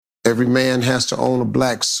Every man has to own a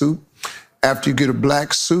black suit. After you get a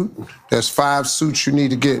black suit, there's 5 suits you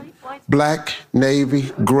need to get. Black,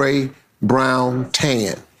 navy, gray, brown,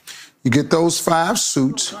 tan. You get those 5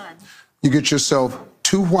 suits, you get yourself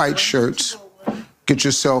 2 white shirts, get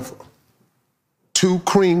yourself 2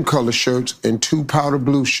 cream color shirts and 2 powder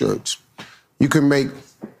blue shirts. You can make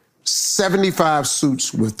 75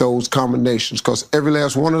 suits with those combinations because every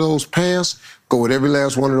last one of those pants go with every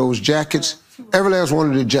last one of those jackets. Every last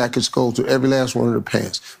one of the jackets goes with every last one of the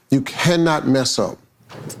pants. You cannot mess up.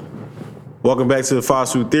 Welcome back to the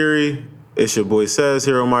Fast Food Theory. It's your boy Says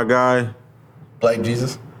here on my guy. Black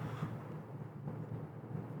Jesus.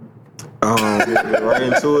 Get right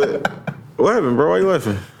into it. What happened, bro? Why you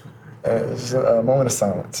laughing? It's just a moment of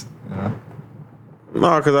silence. You know?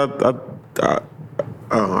 No, because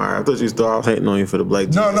all right. I thought you thought I was hating on you for the Black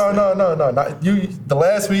Jesus. No. Not you. The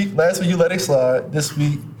last week you let it slide. This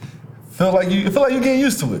week, feel like you getting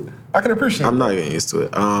used to it. I can appreciate it. I'm not getting used to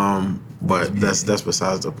it. But that's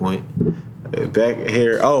besides the point. Back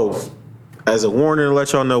here. As a warning to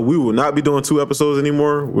let y'all know, we will not be doing 2 episodes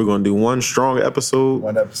anymore. We're going to do 1 strong episode.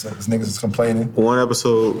 1 episode, because niggas was complaining. 1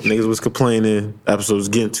 episode, niggas was complaining. Episode was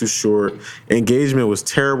getting too short. Engagement was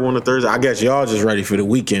terrible on the Thursday. I guess y'all just ready for the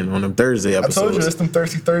weekend on them Thursday episodes. I told you, it's them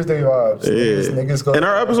Thirsty Thursday vibes. Yeah. Niggas go. And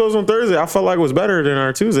our episodes on Thursday, I felt like was better than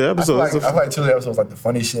our Tuesday episodes. I feel like Tuesday episodes was like the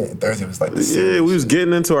funny shit, and Thursday was like the serious we was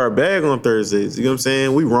getting into our bag on Thursdays. You know what I'm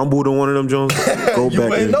saying? We rumbled in one of them Jones. Go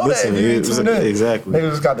back and listen. Exactly. Niggas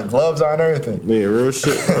just got the gloves on and everything. Yeah, real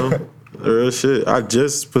shit, bro. Real shit. I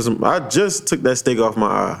just took that steak off my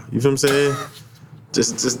eye. You know what I'm saying?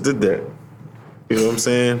 Just did that. You know what I'm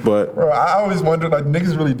saying? But bro, I always wondered, like,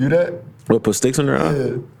 niggas really do that? What, put steaks on their eye?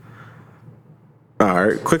 Yeah. All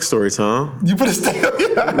right, quick story time. You put a steak on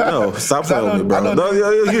your eye? No, stop playing with me, bro. No,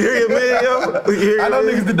 you hear your man, yo? I know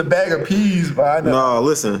niggas did the bag of peas, but I know. No,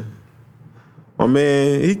 listen. My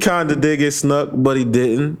man, he kind of did get snuck, but he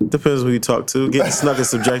didn't. Depends who you talk to. Getting snuck is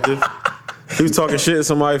subjective. He was talking shit in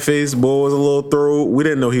somebody's face. Boy was a little throw. We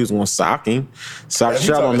didn't know he was going to sock him. Sock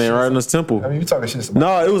shot my man right in his temple. I mean, you talking shit.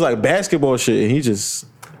 No, it was like basketball shit, and he just.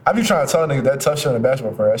 I be trying to tell niggas that tough shit on the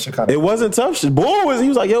basketball player. That shit kind of. It wasn't tough shit. Boy he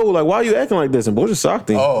was like, yo, like, why are you acting like this? And boy just socked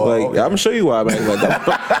him. Oh, like, okay. I'm gonna show you why I'm acting like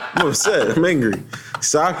that. I'm upset. I'm angry.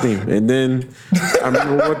 Socked him, and then I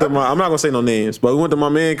remember we went to I'm not gonna say no names, but we went to my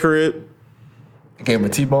man crib. Gave him a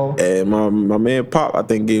T-bone. And my man Pop, I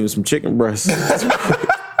think, gave him some chicken breasts.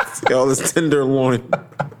 All this tenderloin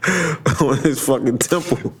on his fucking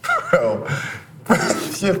temple. Bro.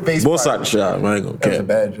 Your face. Both sides shot. I ain't gonna care. That's a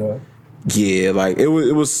bad job. Yeah, like it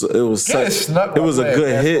was such, it was a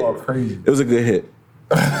good hit. It was a good hit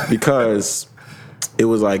because it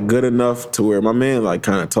was like good enough to where my man like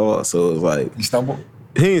kind of tall, so it was like he stumbled.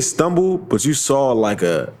 He didn't stumble, but you saw like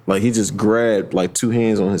he just grabbed like 2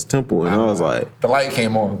 hands on his temple, and I was like, the light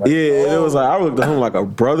came on. Like, it was like I looked at him like a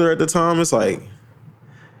brother at the time. It's like.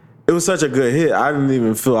 It was such a good hit. I didn't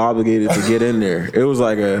even feel obligated to get in there. It was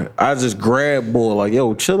like I just grabbed boy, like,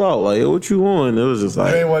 yo, chill out. Like, yo, what you on? It was just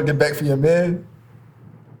like. You ain't want to get back for your man?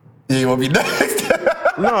 You ain't want to be next?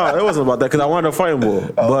 No, it wasn't about that because I wanted to fight him,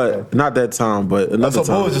 boy. But not that time, but another time.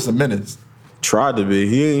 So Bull was just a menace. Tried to be.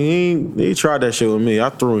 He tried that shit with me. I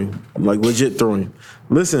threw him. Like, legit threw him.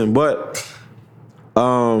 Listen, but.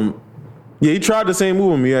 Yeah, he tried the same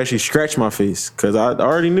move with me. He actually scratched my face because I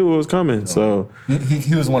already knew it was coming. So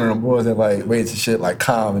he was one of them boys that like waits to shit like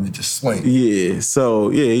calm and it just swing. Yeah. So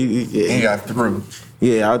he got through.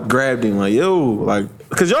 Yeah, I grabbed him like like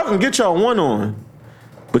because y'all can get y'all one on,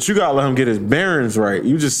 but you gotta let him get his bearings right.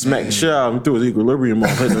 You just smack the shit out of him through his equilibrium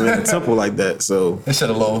off hitting him in the temple like that. So it should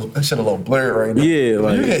a little blurred right now. Yeah,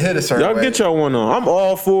 like you get hit a certain y'all way. Get y'all one on. I'm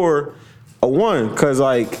all for a one because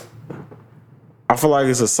like. I feel like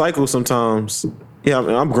it's a cycle sometimes. Yeah, I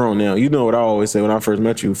mean, I'm grown now. You know what I always say when I first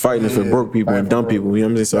met you: fighting for broke people and dumb people. You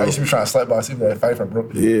know what I'm saying? I used to be trying to slap by people that fight for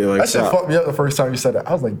broke people. Yeah, like that shit fucked me up the first time you said that.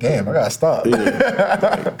 I was like, damn, I gotta stop. Yeah.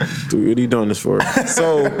 Like, dude, what are you doing this for?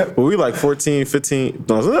 So, but we like 14, 15,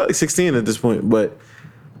 no, like 16 at this point. But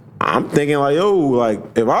I'm thinking like, yo,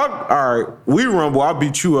 like if all right, we rumble, I'll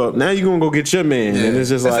beat you up. Now you gonna go get your man, and it's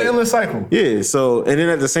just like an endless cycle. Yeah. So, and then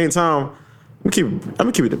at the same time. I'm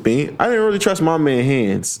gonna keep it a bean. I didn't really trust my man's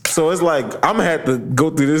hands, so it's like I'm gonna have to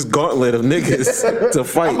go through this gauntlet of niggas to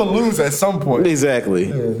fight. I'm gonna lose at some point. Exactly.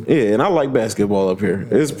 Yeah, and I like basketball up here.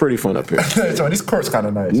 It's pretty fun up here. So these courts kind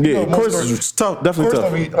of nice. Yeah, courts is tough, definitely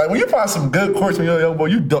tough. Like when you find some good courts when you're young boy,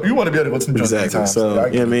 you want to be able to go to some joints. Exactly. So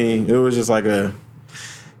yeah, I mean, it was just like and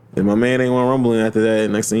my man ain't want rumbling after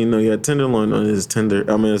that. Next thing you know, he had tenderloin on his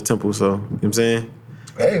temple. So you know what I'm saying.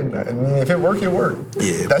 Hey, I mean, if it work, it work.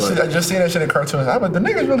 Yeah, that shit. I just seen that shit in cartoons. I'm like, the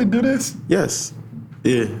niggas really do this? Yes.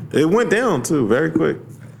 Yeah, it went down too very quick.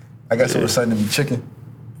 I guess it was sudden to be chicken.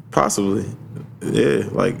 Possibly. Yeah,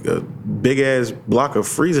 like a big ass block of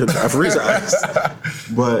freezer ice.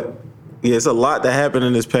 But yeah, it's a lot that happened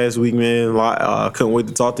in this past week, man. A lot. I couldn't wait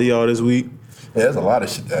to talk to y'all this week. Yeah, there's a lot of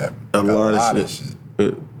shit that happened. A lot of shit.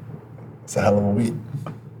 It's a hell of a week.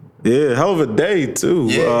 Yeah, hell of a day too.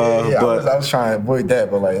 Yeah. But I was trying to avoid that,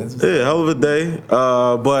 but like, yeah, hell of a day.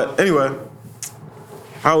 But anyway,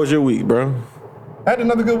 how was your week, bro? I had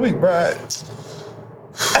another good week, bro.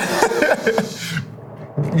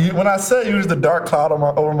 When I said you was the dark cloud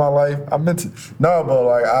over my life, I meant it. No, but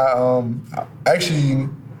like I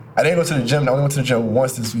didn't go to the gym. I only went to the gym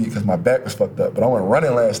once this week because my back was fucked up. But I went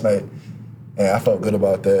running last night, and I felt good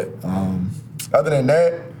about that. Other than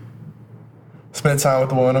that, spent time with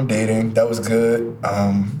the woman I'm dating. That was good.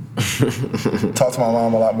 Talked to my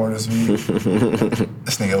mom a lot more this week.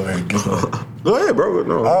 This nigga over here giggling. Go ahead, bro.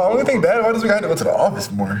 No. Only thing bad about this week, I had to go to the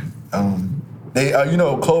office more. They,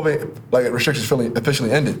 COVID restrictions officially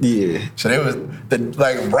ended. Yeah. So they was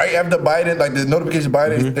right after Biden, like the notification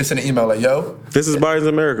Biden, they sent an email like, "Yo, this is Biden's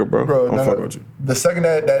America, bro. I'm fucking with you." The second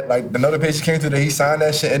that the notification came through that he signed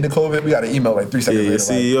that shit ended COVID, we got an email like 3 seconds later.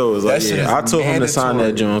 Yeah, CEO was like, "Yeah, I told him to sign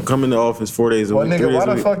that, John. Come into the office 4 days a week." Well, nigga, why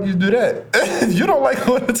the fuck you do that? You don't like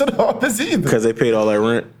going into the office either. Because they paid all that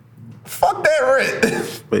rent. Fuck that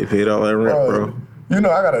rent. They paid all that rent, bro. You know,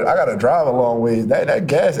 I gotta drive a long ways. That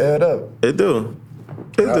gas add up. It do.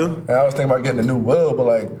 And I was thinking about getting a new wheel, but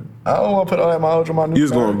like, I don't want to put all that mileage on my new car. You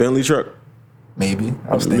was going Bentley truck? Maybe.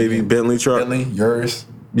 I was thinking maybe Bentley truck. Bentley, yours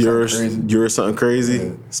something crazy.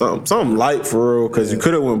 Yeah. Something light for real, because you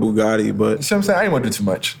could have went Bugatti, but you see what I'm saying? I didn't want to do too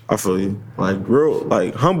much. I feel you. Like real,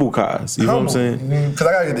 like humble cars. You know what I'm saying? Because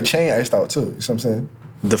I gotta get the chain iced out too. You see what I'm saying?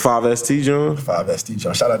 The 5ST, John? 5ST,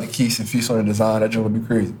 John. Shout out to Keith and Feast on the design. That joint would be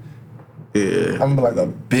crazy. Yeah. I'm like a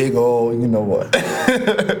big old, you know what?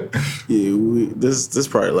 Yeah, this is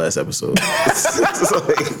probably the last episode. It's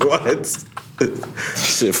like, what?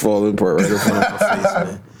 Shit falling apart right in front of my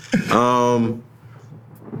face, man.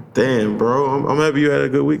 Damn, bro. I'm happy you had a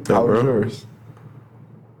good week, though, bro. How was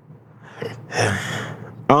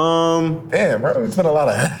yours? Damn, bro. It's been a lot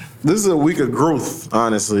of. This is a week of growth,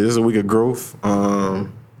 honestly. This is a week of growth. I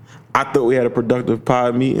thought we had a productive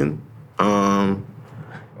pod meeting.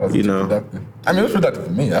 You know. Productive. I mean, it was productive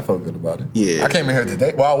for me. I felt good about it. Yeah. I came in here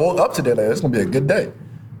today. Well, I woke up today. Like, it's going to be a good day.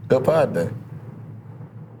 Good pod day.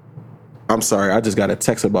 I'm sorry. I just got a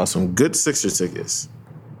text about some good Sixer tickets.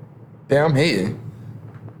 Damn, I'm hating.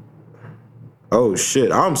 Oh,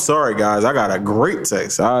 shit. I'm sorry, guys. I got a great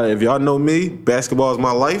text. If y'all know me, basketball is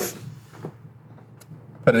my life.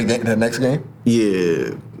 For the next game?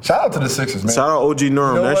 Yeah. Shout out to the Sixers, man. Shout out OG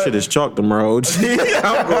Norm. You know that what? shit is chalk tomorrow, OG.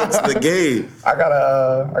 I'm going to the game. I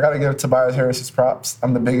gotta give Tobias Harris his props.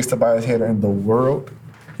 I'm the biggest Tobias hater in the world.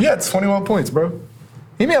 He had 21 points, bro.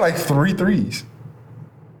 He made like 3 threes.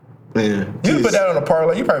 Man. You put that on a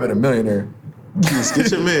parlay, you probably been a millionaire. Just get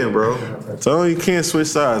your man, bro. Tell him you can't switch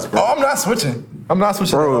sides, bro. Oh, I'm not switching.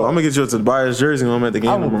 Bro, I'm gonna get you a Tobias jersey when I'm at the game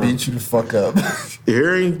I will tomorrow. beat you the fuck up. You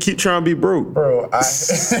hear him? Keep trying to be broke. Bro, I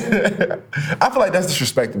feel like that's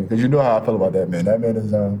disrespecting me because you know how I feel about that man. That man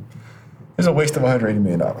is it's a waste of $180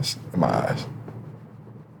 million in my eyes.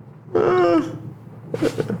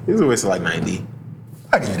 He's a waste of like 90.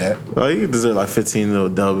 I give you that. Oh, you deserve like 15 little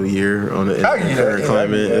double year on the I give you that, yeah, climate. I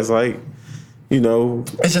give you that. It's like, you know.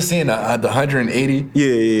 It's just seeing the 180.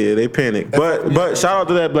 Yeah, they panic. But shout out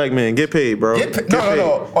to that black man. Get paid, bro.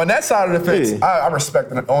 No. On that side of the fence, Yeah. I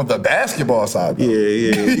respect it. On the basketball side, though.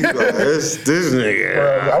 Yeah. You go, this nigga.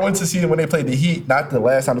 Bro, I went to see him when they played the Heat, not the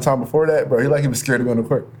last time, the time before that, bro. He was scared to go on the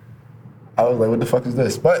court. I was like, what the fuck is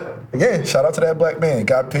this? But again, shout out to that black man.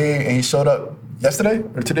 Got paid and he showed up yesterday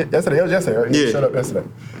or today. Yesterday, it was yesterday, right? He showed up yesterday.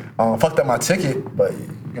 Fucked up my ticket, but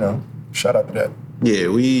shout out to that. Yeah,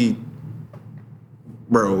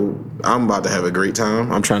 Bro, I'm about to have a great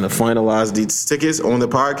time. I'm trying to finalize these tickets on the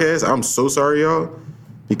podcast. I'm so sorry, y'all,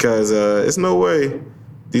 because it's no way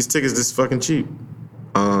these tickets this fucking cheap.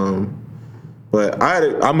 But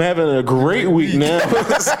I'm having a great week now.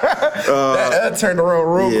 that turned around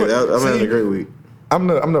real quick. Yeah, I'm having a great week. I'm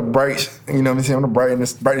the bright, you know what I'm saying? I'm the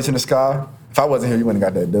brightness in the sky. If I wasn't here, you wouldn't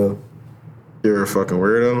have got that dub. You're a fucking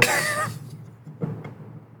weirdo.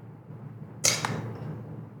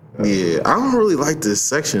 Yeah, I don't really like this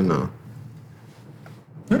section though.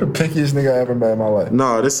 You're the pickiest nigga I ever met in my life.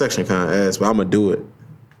 No, this section kind of ass, but I'm gonna do it.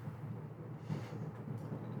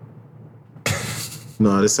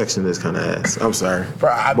 No, this section is kind of ass. I'm sorry.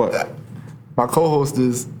 Bro, my co-host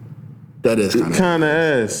is kind of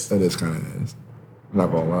ass. That is kind of ass. I'm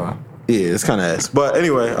not gonna lie. Yeah, it's kind of ass. But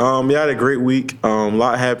anyway, you had a great week. A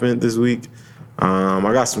lot happened this week.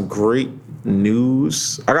 I got some great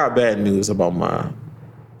news. I got bad news about my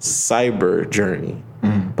cyber journey,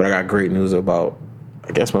 but I got great news about,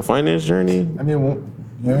 I guess, my finance journey. I mean,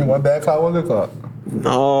 you mean one bad cloud, one good cloud?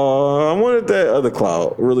 No, I wanted that other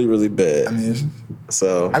cloud really, really bad.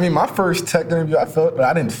 I mean, my first tech interview, I felt, but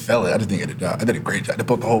I didn't fail it. I just didn't get a job. I did a great job. They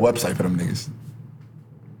built the whole website for them niggas.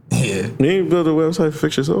 Yeah. You ain't build a website for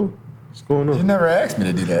Fix Your Soul? What's going on? You never asked me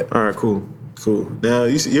to do that. All right, cool. Now,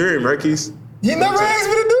 you're in Merkeys? You never asked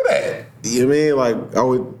me to do that. You mean, like,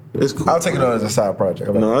 it's cool. I'll take it on as a side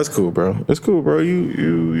project. No, that's cool, bro. It's cool, bro.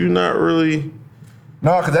 You're not really...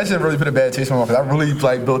 No, because that shit really put a bad taste in my mouth. Because I really,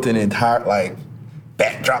 like, built an entire, like,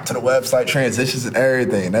 backdrop to the website, transitions and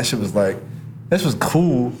everything. That shit was, like, this was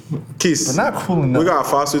cool. Keith, but not cool enough. We got a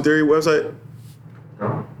Fossil Theory website?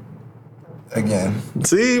 Again.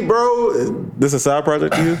 See, bro, this is a side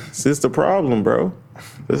project to you? This is the problem, bro.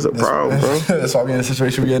 This is a problem, bro. That's why we in the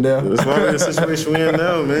situation we in now. That's why we in the situation we in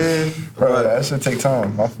now, man. Bro, that should take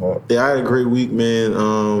time. My fault. Yeah, I had a great week,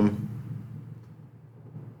 man.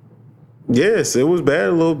 Yes, it was bad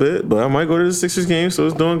a little bit, but I might go to the Sixers game, so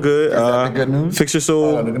it's doing good. Is that the good news? Fix Your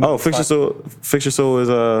Soul. Fix Your Soul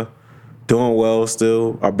is doing well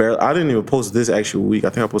still. I didn't even post this actual week. I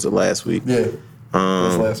think I posted last week. Yeah.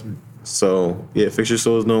 That's last week. So yeah, Fix Your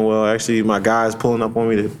Soul is doing well. Actually, my guy's pulling up on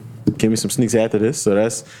me to give me some sneaks after this. So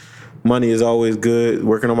that's money is always good.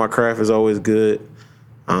 Working on my craft is always good.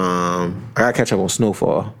 I gotta catch up on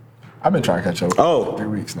Snowfall. I've been trying to catch up. Oh, 3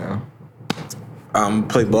 weeks now.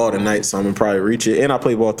 Play ball tonight, so I'm gonna probably reach it. And I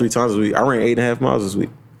play ball 3 times a week. I ran 8.5 miles this week.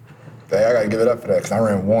 Dang, I gotta give it up for that because I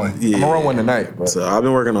ran 1. Yeah. I'm gonna run 1 tonight. But. So I've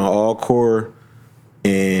been working on all core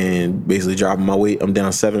and basically dropping my weight. I'm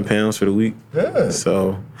down 7 pounds for the week. Yeah.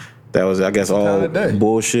 So that was, I guess, all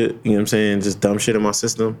bullshit. You know what I'm saying? Just dumb shit in my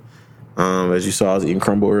system. As you saw, I was eating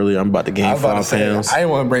crumble earlier. I'm about to gain 5 pounds. I didn't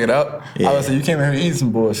want to bring it up. Yeah. I was like, you came here eating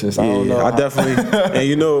some bullshit. So I don't know. I definitely. And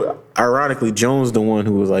you know, ironically, Jones the one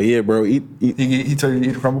who was like, "Yeah, bro, eat." He told you to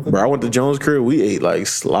eat the crumble cookie? Bro, I went to Jones' crib. We ate like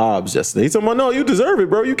slobs yesterday. He told me, "No, you deserve it,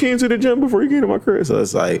 bro. You came to the gym before you came to my crib." So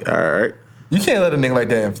it's like, all right. You can't let a nigga like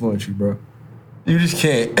that influence you, bro. You just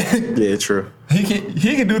can't. Yeah, true. He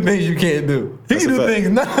can do things you can't do. He can do things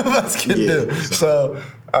none of us can do. So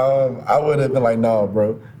I would have been like, no,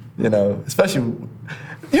 bro. You know, especially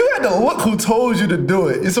you had to look who told you to do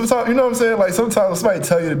it. Sometimes, you know what I'm saying? Like sometimes somebody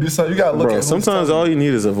tell you to do something, you gotta look. Bro, sometimes all you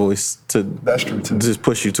need is a voice to. That's true too. Just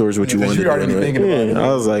push you towards what you want to do. Already thinking about it.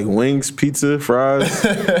 I was like wings, pizza, fries,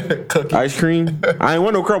 ice cream. I ain't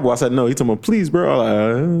want no crumble. I said no. He told me, please, bro.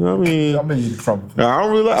 I'm gonna eat crumble.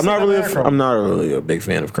 I'm not really a big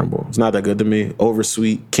fan of crumble. It's not that good to me.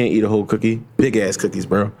 Oversweet. Can't eat a whole cookie. Big ass cookies,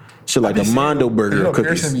 bro. Shit like a Mondo burger of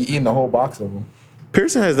cookies. Pearson be eating the whole box of them.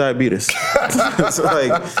 Pearson has diabetes. It's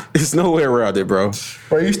like, it's nowhere around it, bro.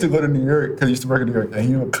 Bro, I used to go to New York, because I used to work in New York, and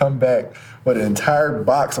he would come back with an entire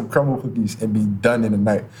box of crumble cookies and be done in the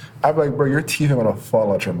night. I'd be like, bro, your teeth are going to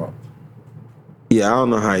fall out your mouth. Yeah, I don't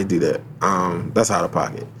know how you do that. That's out of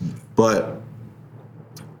pocket. But,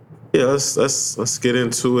 yeah, let's get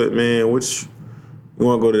into it, man. You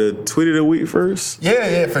want to go to the tweet of the week first?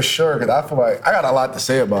 Yeah, for sure, because I feel like I got a lot to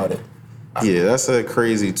say about it. Yeah, that's a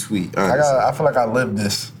crazy tweet. Honestly. I feel like I lived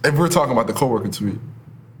this. If we're talking about the coworker tweet.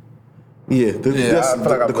 Yeah,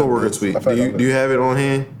 the coworker tweet. Do you have it on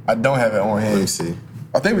hand? I don't have it on hand. Let me see.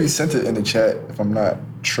 I think we sent it in the chat, if I'm not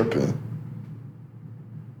tripping.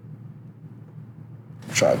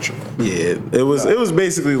 Try tripping. Yeah, it was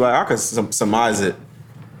basically like, I could surmise it,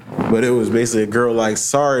 but it was basically a girl like,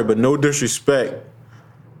 sorry, but no disrespect,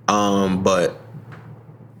 but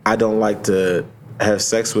I don't like to have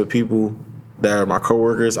sex with people that are my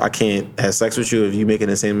coworkers. I can't have sex with you if you making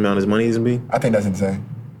the same amount of money as me. I think that's insane.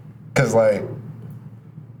 Cause like,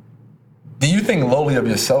 do you think lowly of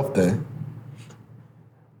yourself then?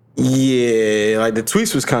 Yeah, like the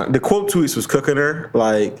quote tweets was cooking her.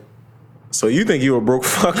 Like, so you think you a broke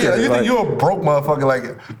fucker? Yeah, you think you a broke motherfucker?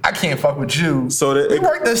 Like, I can't fuck with you. So we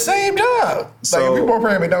work the same job. Like, if we both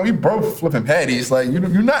bring me down, we both flipping patties. Like, you're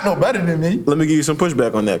not no better than me. Let me give you some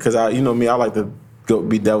pushback on that, because you know me, I like to go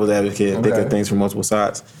be devil's advocate and think of things from multiple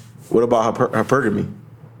sides. What about hypergamy?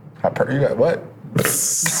 You got what?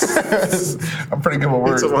 I'm pretty good with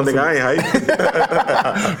words. It's one thing I ain't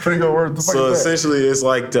hype. Pretty good words. So essentially, it's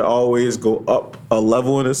like to always go up a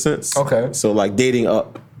level in a sense. Okay. So like dating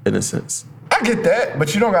up in a sense. I get that,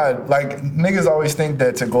 but you don't got like niggas always think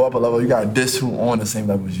that to go up a level, you got to diss who on the same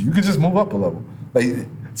level as you. You could just move up a level. Like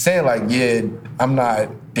saying like, yeah, I'm not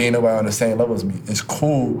dating nobody on the same level as me. It's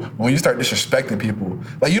cool when you start disrespecting people.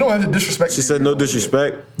 Like you don't have to disrespect. She said no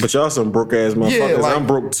disrespect, but y'all some broke ass motherfuckers. Yeah, like, I'm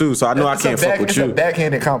broke too, so I know I can't fuck with you. It's a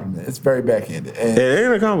backhanded compliment. It's very backhanded. And it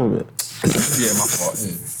ain't a compliment. Yeah, my fault.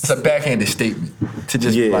 Yeah. It's a backhanded statement to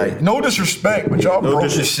just be like, no disrespect, but y'all broke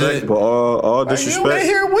this shit. But all disrespect. You ain't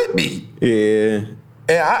here with me. Yeah.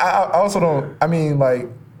 And I also don't. I mean, like,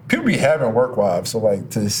 people be having work wives, so like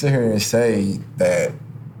to sit here and say that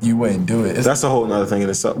you wouldn't do it. That's a whole nother thing in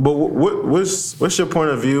itself. But what's your point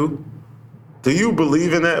of view? Do you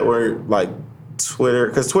believe in that, where like Twitter?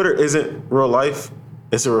 Because Twitter isn't real life.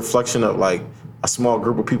 It's a reflection of like a small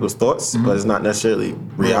group of people's thoughts, but it's not necessarily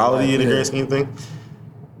reality in the grand scheme of things.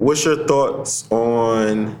 What's your thoughts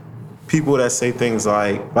on people that say things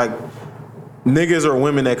like niggas or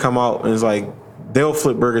women that come out and it's like they'll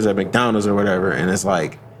flip burgers at McDonald's or whatever, and it's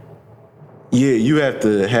like, yeah, you have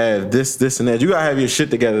to have this, and that. You gotta have your shit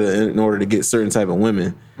together in order to get certain type of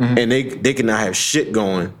women, and they cannot have shit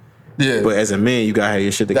going. Yeah, but as a man, you gotta have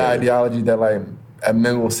your shit together. The ideology that like a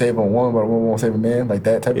man will save a woman, but a woman won't save a man, like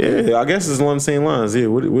that type of thing. Yeah, I guess it's along the same lines. Yeah,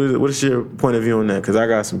 what is your point of view on that? Because I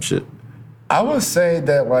got some shit. I would say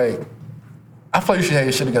that like I feel like you should have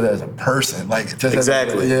your shit together as a person, like just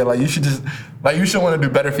exactly. Like you should just like you should want to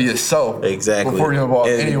do better for yourself, exactly, before you involve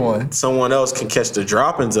anyone. Someone else can catch the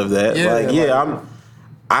droppings of that.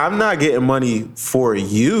 I'm not getting money for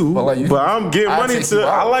you, but I'm getting money to.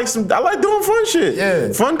 I like doing fun shit.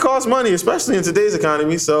 Yeah, fun costs money, especially in today's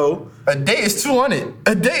economy. So a day is $200.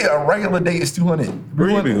 A regular day is $200. Where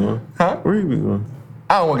you be going? Huh? Where you be going?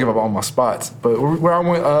 I don't want to give up all my spots, but where I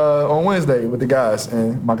went on Wednesday with the guys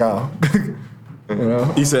and my gal. You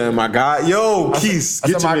know? You said my guy, yo, Keith. I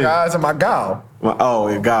said my guys and my gal.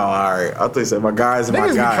 Your gal. All right. I thought you said my guys and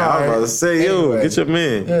my guy. I was about to say, yo, get your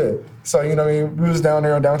man. Yeah. So you know, what I mean, we was down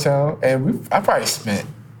there downtown, and I spent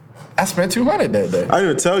 $200 that day. I didn't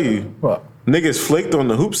even tell you. What? Niggas flaked on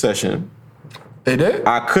the hoop session. They did?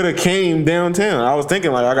 I could have came downtown. I was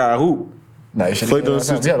thinking like I got a hoop. Nah, you should have came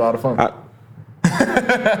downtown. We had a lot of fun.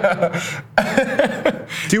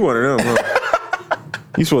 You one of them, huh?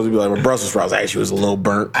 You supposed to be like, my Brussels sprouts actually was a little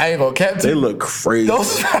burnt. I ain't gonna cap to They look crazy.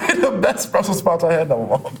 Those are the best Brussels sprouts I had in a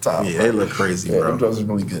long time. Yeah, they look crazy, bro. Those are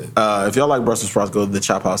really good. If y'all like Brussels sprouts, go to the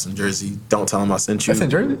Chop House in Jersey. Don't tell them I sent you. That's in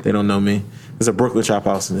Jersey? They don't know me. It's a Brooklyn Chop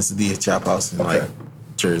House, and it's the Chop House in like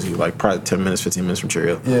Jersey, like probably 10 minutes, 15 minutes from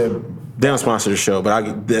Cheerio. Yeah. They don't sponsor the show,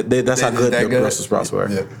 but that's how good the Brussels sprouts were.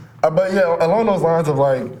 Yeah. But yeah, along those lines of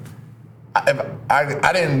like,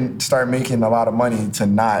 I didn't start making a lot of money to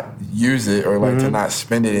not use it or like to not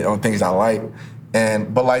spend it on things I like,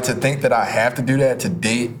 but like to think that I have to do that to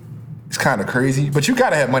date is kind of crazy. But you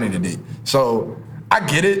gotta have money to date, so I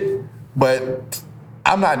get it. But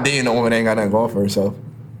I'm not dating a woman that ain't got nothing going for herself.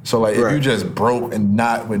 So like, if you just broke and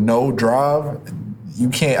not with no drive, you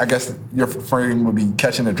can't. I guess your friend would be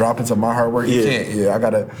catching the droppings of my hard work. You can't. Yeah,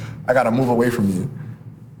 I gotta move away from you.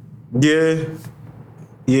 Yeah.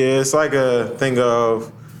 Yeah, it's like a thing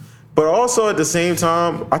of, but also at the same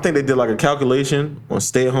time, I think they did like a calculation on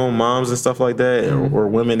stay-at-home moms and stuff like that, or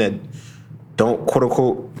women that don't quote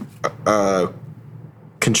unquote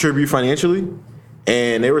contribute financially,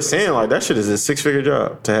 and they were saying like that shit is a 6-figure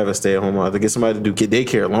job to have a stay-at-home mom, to get somebody to do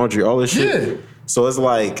daycare, laundry, all this shit. Yeah. So it's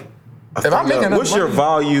like, if I'm making what's your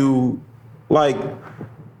value, like,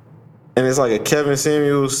 and it's like a Kevin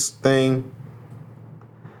Samuels thing.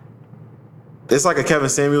 It's like a Kevin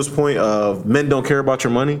Samuels point of men don't care about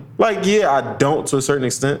your money. Like, yeah, I don't to a certain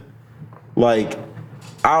extent. Like,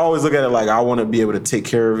 I always look at it like I want to be able to take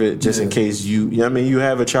care of it just in case you know what I mean, you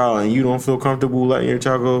have a child and you don't feel comfortable letting your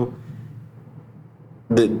child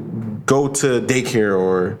go to daycare,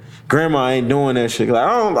 or grandma ain't doing that shit. Like,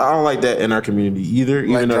 I don't like that in our community either.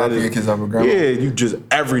 Like dropping your kids off with grandma? Yeah, you just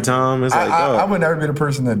every time. It's I would never be the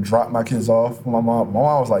person that drop my kids off with my mom. My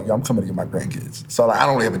mom was like, yo, I'm coming to get my grandkids. So like, I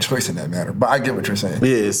don't really have a choice in that matter. But I get what you're saying.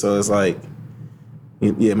 Yeah, so it's like,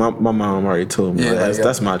 yeah, my mom already told me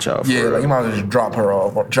that's my child. Yeah, like you might as well just drop her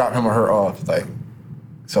off, or drop him or her off. Like,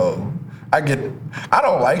 so I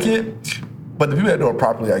don't like it, but the people that do it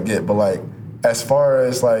properly, I get. But like, as far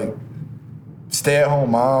as like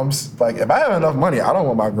stay-at-home moms, like if I have enough money, I don't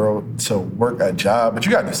want my girl to work a job, but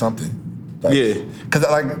you gotta do something. Like, because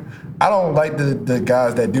like I don't like the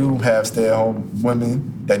guys that do have stay-at-home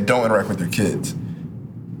women that don't interact with their kids.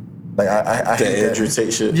 Like I hate Andrew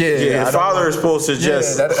Tate shit. Yeah. The father is supposed to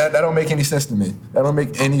just. That don't make any sense to me. That don't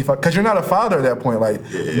make any because you're not a father at that point. Like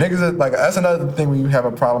niggas, are, like that's another thing when you have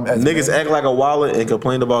a problem. As niggas act like a wallet and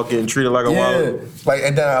complain about getting treated like a wallet. Like,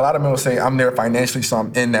 and then a lot of men will say, "I'm there financially, so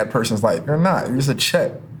I'm in that person's life." You're not. You're just a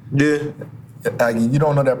check. Yeah. Like you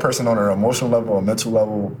don't know that person on an emotional level or mental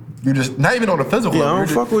level. You just not even on the physical level. I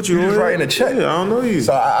don't fuck with you. You're just writing a check. Yeah, I don't know you.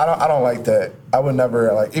 So I don't like that. I would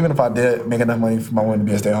never like even if I did make enough money for my woman to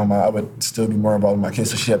be a stay-at-home mom, I would still be more involved with my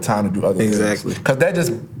kids so she have time to do other things. Exactly. Because that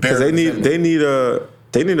just because they need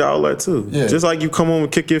They need an outlet too. Yeah. Just like you come home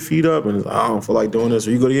and kick your feet up and I don't feel like doing this,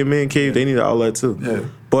 or you go to your man cave, they need an outlet too. Yeah.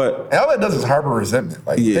 But And all that does is harbor resentment.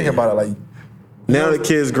 Like, think about it. Like, now the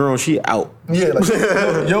kid's grown, she out. yeah,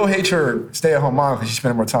 like you'll hate your stay-at-home mom because she's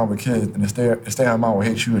spending more time with kids, and the stay-at-home mom will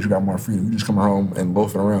hate you because you got more freedom. You just come home and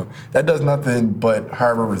loafing around. That does nothing but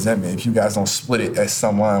harbor resentment if you guys don't split it at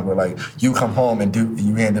some line where like you come home and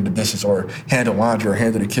you handle the dishes or handle laundry or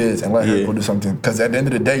handle the kids and let her go do something. Because at the end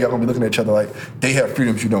of the day, y'all gonna be looking at each other like they have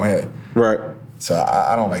freedoms you don't have. Right. So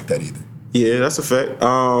I don't like that either. Yeah, that's a fact.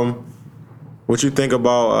 What you think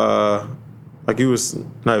about like you was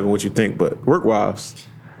not even what you think, but work wives.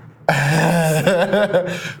 You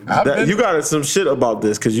got some shit about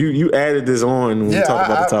this because you added this on when we talked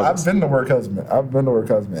about the topics. I've been the work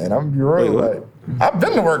husband. And I'm gonna be real. Like, I've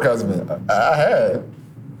been the work husband. I have.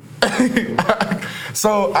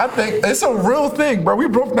 So I think it's a real thing, bro. We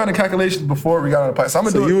broke down the calculations before we got on the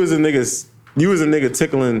podcast. So you was a nigga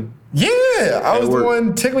tickling. Yeah, I was the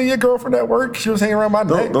one tickling your girlfriend at work. She was hanging around my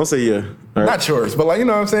neck. Don't say yeah. Right. Not yours, but like, you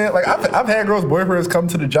know what I'm saying? Like, I've had girls' boyfriends come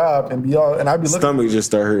to the job and be all, and I'd be looking. Stomach just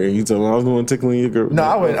start hurting. You told me I was the one tickling your girl. No,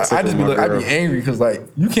 I wouldn't. I'd just be I'd be angry because like,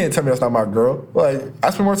 you can't tell me that's not my girl. Like,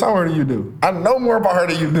 I spend more time with her than you do. I know more about her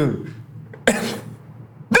than you do.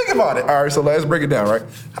 Think about it. All right, so let's break it down, right?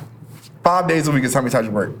 5 days a week is how many times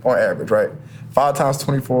you work on average, right? 5 times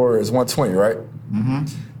 24 is 120, right? Mm-hmm.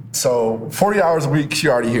 So 40 hours a week, she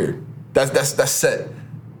already here. That's set.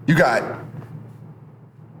 You got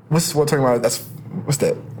what's 120 miles? What's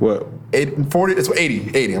that? What? 40. It's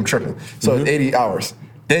 80. I'm tripping. So it's 80 hours.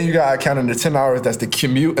 Then you got counting the 10 hours. That's the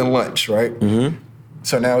commute and lunch, right? Mm-hmm.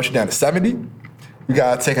 So now you're down to 70. You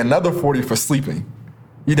gotta take another 40 for sleeping.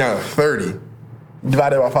 You're down to 30.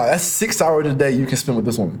 Divided by 5. That's 6 hours a day you can spend with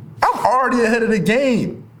this woman. I'm already ahead of the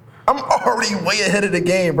game. I'm already way ahead of the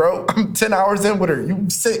game, bro. I'm 10 hours in with her. You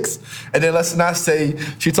 6. And then let's not say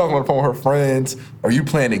she talking on the phone with her friends, or you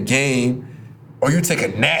playing a game, or you take a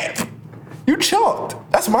nap. You chalked.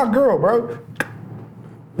 That's my girl, bro.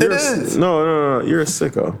 It is. No. You're a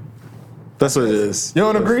sicko. That's what it is. You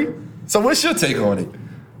don't agree? So what's your take on it?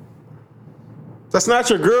 That's not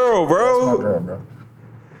your girl, bro. That's my girl, bro.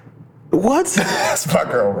 What? That's my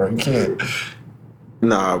girl, bro. You can't.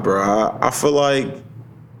 Nah, bro. I feel like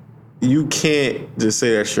you can't just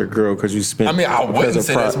say that's your girl because you spent. I mean, I wouldn't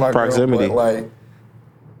say that's my proximity. Girl, but like,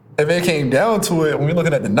 if it came down to it, when we're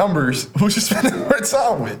looking at the numbers, who should spend more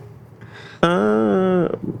time with? All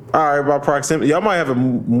right, by proximity, y'all might have a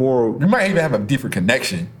more. You might even have a deeper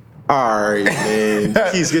connection. All right, man.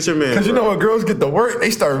 Keith, get your man. Because you know when girls get to work, they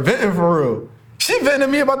start venting for real. She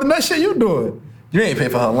venting me about the nut shit you doing. You ain't paying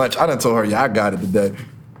for her lunch. I done told her, yeah, I got it today.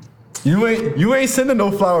 You ain't sending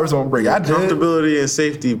no flowers on break. I did. Comfortability and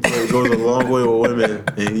safety goes a long way with women,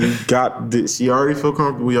 and you got this. She already feel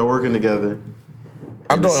comfortable. Y'all working together.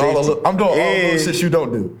 I'm doing all those shit you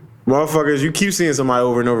don't do. Motherfuckers, you keep seeing somebody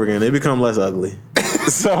over and over again. They become less ugly.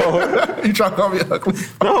 So you trying to call me ugly?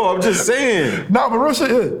 No, I'm just saying. Nah, but real shit,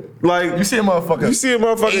 yeah. Like you see a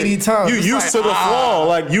motherfucker 80 times. You used to the flaw.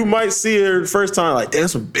 Like you might see her first time, like damn,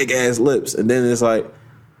 some big ass lips, and then it's like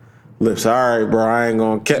lips. All right, bro, I ain't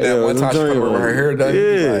gonna catch that one time she with her hair done.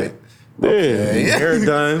 Yeah. Like, okay. Yeah, hair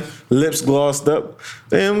done, lips glossed up.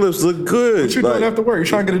 Damn, lips look good. What you doing after work? You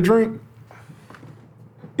trying to get a drink?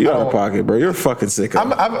 You out of pocket, bro. You're fucking sick.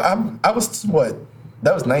 I was what?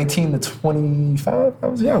 That was 19 to 25. I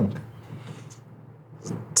was young.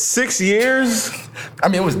 6 years? I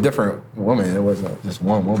mean, it was different women. It wasn't just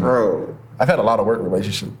one woman. Bro. I've had a lot of work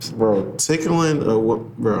relationships. Bro, tickling a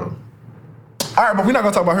bro. All right, but we're not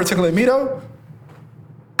going to talk about her tickling me, though.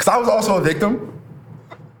 Because I was also a victim.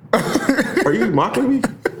 Are you mocking me?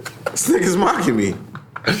 This nigga's mocking me.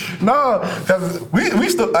 No, because we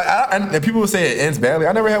still, and people would say it ends badly.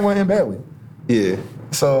 I never had one end badly. Yeah.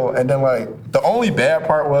 So, and then like, the only bad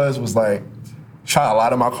part was like, trying to lie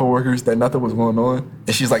to my coworkers that nothing was going on.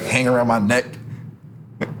 And she's like hanging around my neck,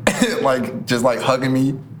 like, just like hugging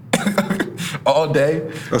me all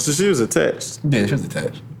day. Oh, so she was attached? Yeah, she was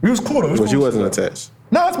attached. It was cool though. But she wasn't attached?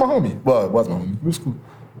 No, it's my homie. Well, it was my homie. It was cool.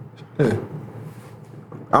 Yeah.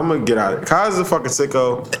 I'm gonna get out of it. Kai's a fucking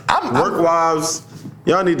sicko. Work wives,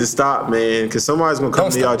 y'all need to stop, man, because somebody's gonna come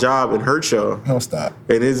to y'all job and hurt y'all. Don't stop.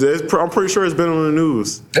 And I'm pretty sure it's been on the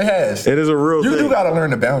news. It has. It is a real thing. You do gotta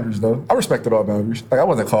learn the boundaries, though. I respected all boundaries. Like, I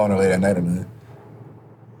wasn't calling her late at night or nothing.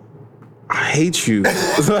 I hate you. Like,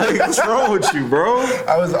 what's wrong with you, bro?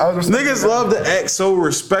 I was Niggas love to act so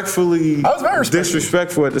respectfully. I was very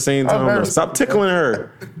disrespectful at the same time. Stop tickling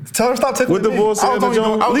her. Tell her stop tickling with the bullshit.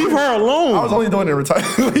 Leave her alone. I was only doing it in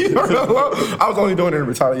retaliation. Leave her alone. I was only doing it in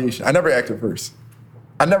retaliation. I never acted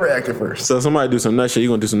first. So somebody do some nut shit, you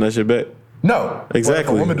gonna do some nut shit back? No. Exactly. But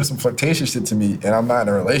if a woman do some flirtatious shit to me and I'm not in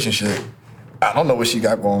a relationship, I don't know what she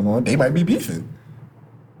got going on. They might be beefing.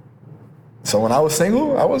 So when I was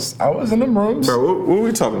single, I was in them rooms. Bro, what are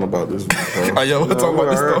we talking about this? Bro? Oh, yo, we're talking about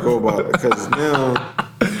this stuff. Because now,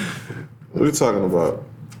 what are we talking about?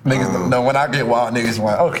 Niggas, no, when I get wild, niggas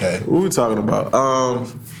like, okay. What are we talking about?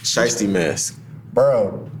 Shiesty mask.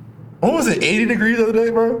 Bro, what was it, 80 degrees the other day,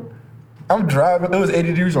 bro? I'm driving, it was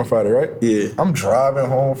 80 degrees on Friday, right? Yeah. I'm driving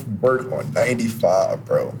home from work on 95,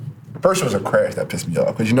 bro. First was a crash that pissed me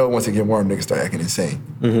off, because you know once it get warm, niggas start acting insane.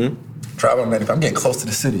 Mm-hmm. Driving on 95, I'm getting close to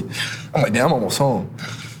the city. I'm like, damn, I'm almost home.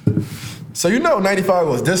 So you know 95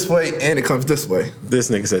 goes this way and it comes this way. This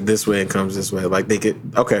nigga said this way and comes this way. Like they could,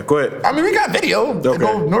 okay, go ahead. I mean, we got video. It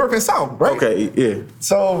go north and south, right? Okay, yeah.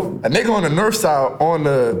 So a nigga on the north side on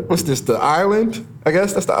the, what's this, the island? I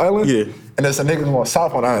guess that's the island? Yeah. And there's a nigga going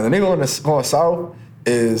south on the island. The nigga going south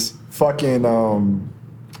is fucking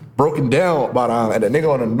broken down by the island. And the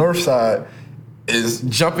nigga on the north side is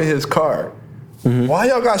jumping his car. Mm-hmm. Why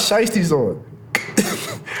y'all got shiesties on?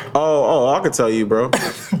 I could tell you, bro.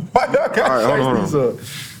 Why y'all got shiesties on?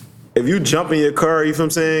 If you jump in your car, you feel what I'm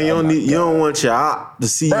saying? You don't want your op to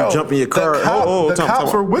see you jump in your car. The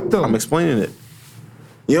cops were with them. I'm explaining it.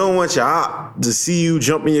 You don't want your op to see you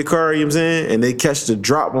jump in your car, you know what I'm saying? And they catch the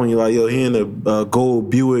drop on you like, yo, he in a gold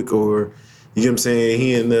Buick, or, you know what I'm saying?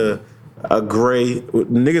 He in a gray,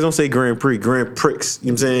 niggas don't say Grand Prix, Grand Prix, you know what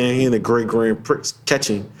I'm saying? He in a Grand Prix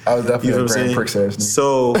catching. I was definitely a Grand Prix ass nigga.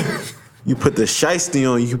 So you put the shiesty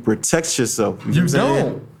on, you protect yourself. You know what I'm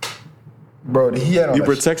saying? Bro, he had on you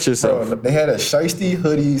protect yourself. Bro, they had a shiesty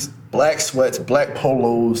hoodies, black sweats, black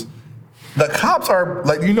polos. The cops are,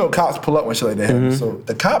 like, you know, cops pull up when shit like that happens. So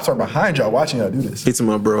the cops are behind y'all watching y'all do this. It's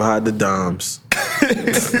my bro, hide the dimes.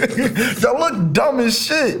 Y'all look dumb as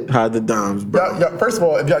shit. Hide the dimes, bro. Y'all, first of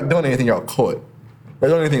all, if y'all doing anything, y'all caught. If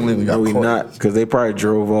y'all doing anything illegal, y'all caught. No, we not, because they probably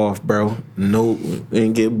drove off, bro. No, they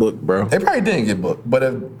didn't get booked, bro. They probably didn't get booked. But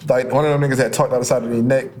if, like, one of them niggas that talked out the side of their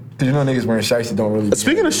neck, because you know niggas wearing shiesty don't really...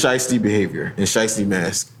 Speaking of shiesty behavior and shiesty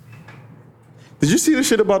mask, did you see the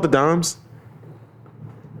shit about the dimes?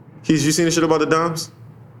 Keys, you seen the shit about the dimes?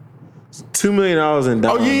 $2 million in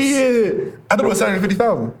dimes. Oh, yeah. I thought it was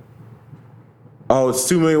 $750,000. Oh, it's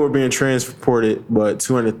 $2 million were being transported, but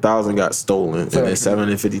 $200,000 got stolen, and then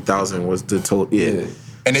 $750,000 was the total. Yeah.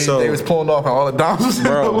 And they was pulling off on all the dimes.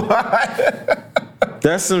 Bro,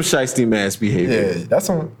 that's some shiesty mask behavior. Yeah, that's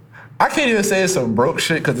some... I can't even say it's some broke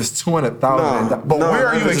shit because it's $200,000. But where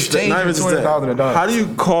are you exchanging $200,000 in dimes? How do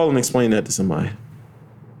you call and explain that to somebody?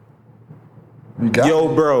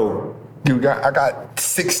 Yo, bro. I got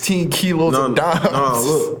 16 kilos of dimes. No,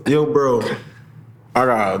 look. Yo, bro. I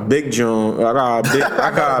got a big John. I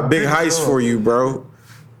got a big heist for you, bro.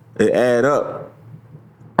 It add up.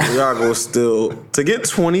 Y'all go steal. To get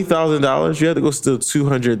 $20,000, you have to go steal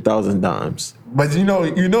 200,000 dimes. But you know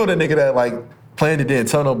the nigga that like planned it didn't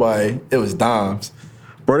tell nobody it was dimes.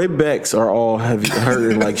 Bro, their backs are all heavy,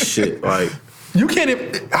 hurting like shit. Like, you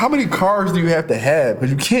can't. How many cars do you have to have? Because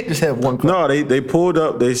you can't just have one car. No, they pulled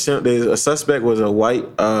up. A suspect was a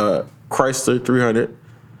white Chrysler 300.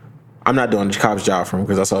 I'm not doing the cop's job for him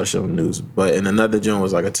because I saw the shit on the news. But in another joint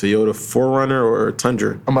was like a Toyota 4Runner or a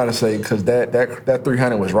Tundra. I'm about to say because that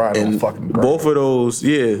 300 was riding on fucking ground. Both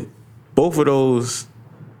of those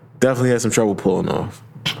definitely had some trouble pulling off.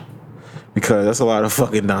 Because that's a lot of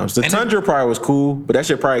fucking dimes. The Tundra probably was cool, but that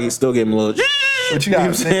shit probably still gave him a little. But you got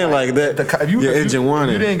to saying like that. If you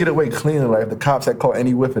didn't get away clean, like if the cops had caught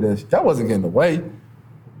any whiff of this, y'all wasn't getting away.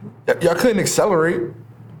 Y'all couldn't accelerate.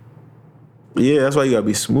 Yeah, that's why you gotta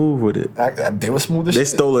be smooth with it. They were smooth as shit. They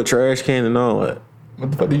stole a trash can and all that.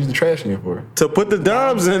 What the fuck they use the trash can for? To put the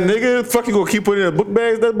dimes in, nigga. Fuck, you gonna keep putting in the book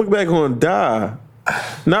bags? That book bag gonna die.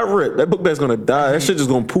 Not rip. That book bag's gonna die. That shit just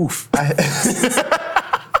gonna poof.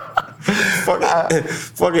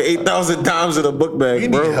 Fucking 8,000 dimes in a book bag, we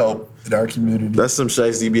bro. Need help in our community. That's some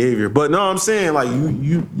shiesty behavior. But no, I'm saying, like,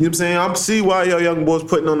 you know what I'm saying? I see why y'all young boys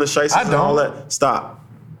putting on the shiesties and all that. Stop.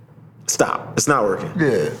 It's not working.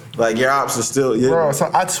 Yeah. Like, your ops are still... Bro, so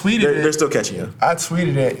I tweeted it. They're still catching you. I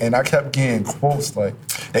tweeted it, and I kept getting quotes like,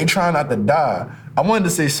 they trying not to die. I wanted to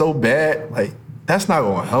say so bad, like, that's not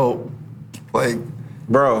going to help. Like...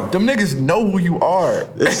 Bro, them niggas know who you are.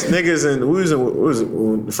 It's niggas in,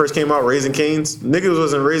 when it first came out, Raising Cane's? Niggas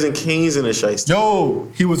wasn't Raising Cane's in a shiesty. Yo,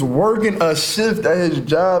 he was working a shift at his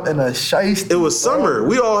job in a shiesty. It was summer.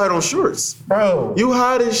 We all had on shorts. Bro. You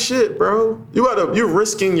hot as shit, bro. You're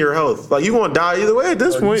risking your health. Like, you gonna die either way at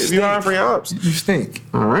this point if you're hiring for your ops. You stink.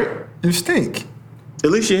 All right? You stink. At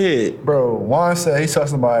least your head. Bro, Juan said he saw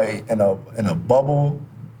somebody in a bubble,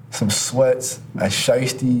 some sweats, a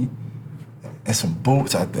shiesty, and some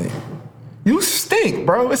boots, I think. You stink,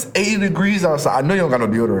 bro. It's 80 degrees outside. I know you don't got no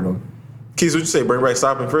deodorant on. Keys, what you say? Bring back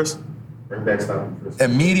stopping first? Bring back stopping first.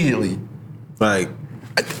 Immediately. Like,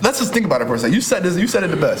 let's just think about it for a second. You said this. You said it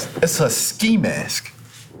the best. It's a ski mask.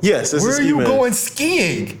 yes, it's Where a are ski you mask. going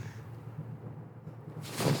skiing?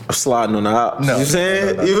 I'm sliding on the house. No. You know what I'm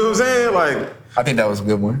saying? No. You know what I'm saying? Like, I think that was a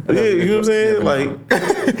good one. yeah, you know what I'm saying?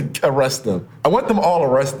 Like, Arrest them. I want them all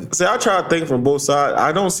arrested. see, I try to think from both sides.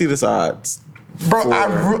 I don't see the sides. Bro,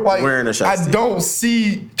 For wearing a I shiesty. don't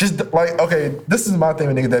see just like, okay, this is my thing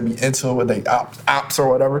with niggas that be into it with they ops or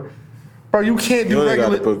whatever. Bro, you can't You do only got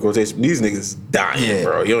to regular. put quotation. These niggas dying, Yeah.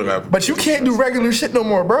 bro. You don't got to. But you can't do regular shit no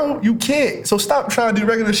more, bro. You can't. So stop trying to do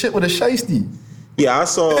regular shit with a shiesty. Yeah, I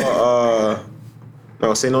saw.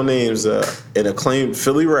 No, say no names. An acclaimed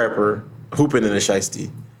Philly rapper hooping in a shiesty.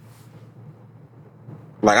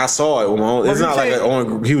 Like I saw it with my own. It's Bro, not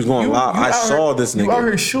like he was going live. I saw this You out nigga.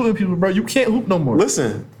 here shooting people, bro. You can't hoop no more.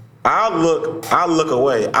 Listen, I look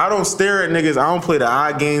away. I don't stare at niggas. I don't play the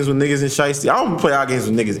odd games with niggas in shiesty. I don't play odd games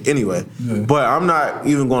with niggas anyway. Yeah. But I'm not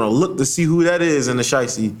even going to look to see who that is in the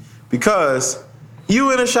shiesty because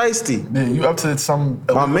you in a shiesty. Yeah, you up to some.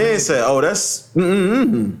 My man said, "Oh, that's."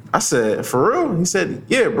 I said, "For real?" He said,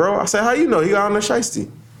 "Yeah, bro." I said, "How you know he got on a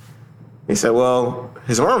shiesty?" He said, "Well,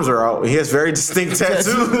 his arms are out. And he has very distinct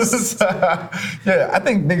tattoos." Yeah, I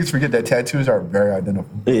think niggas forget that tattoos are very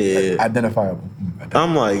identifiable. Yeah. Identifiable.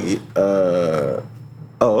 I'm like, oh,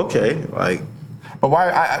 okay. Like, But why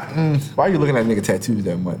are you looking at nigga tattoos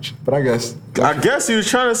that much? But I guess I guess he was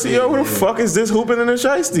trying to see, yo, who the fuck is this hooping in a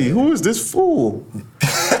shiesty? Who is this fool?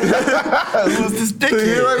 who's this You're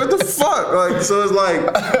dickhead? like, what the fuck? Like, so it's like,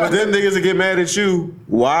 but then niggas that get mad at you,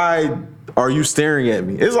 why are you staring at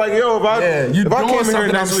me? It's like, yo, if I Yeah, you if I doing came in here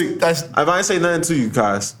something next week, that's- if I ain't say nothing to you,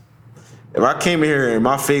 guys, if I came in here and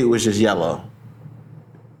my fade was just yellow,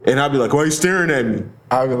 and I'd be like, why are you staring at me?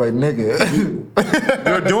 I'd be like, nigga.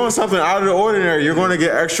 You're doing something out of the ordinary. You're going to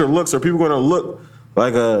get extra looks, or people are going to look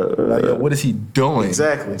like a Like, yo, what is he doing?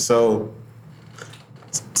 exactly. So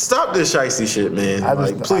stop this shiesty shit, man.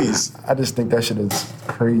 Like, please. I just think that shit is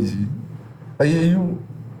crazy. Like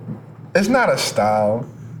it's not a style.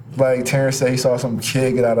 Like Terrence said, he saw some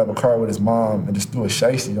kid get out of a car with his mom and just threw a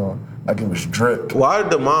shiesty on, like it was drip. Why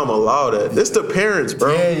did the mom allow that? It's the parents,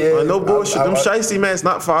 bro. Yeah. Like, no bullshit. Them I- shiesty mats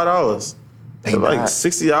not $5. They They're like not.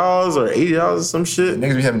 $60 or $80 or some shit.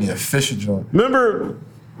 Niggas be having the official joint.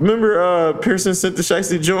 Remember Pearson sent the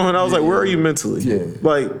shiesty joint? I was like, where are you mentally? Yeah.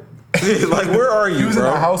 Like where are you, He was bro?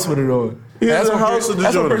 in the house with it on. He was That's in the when house with the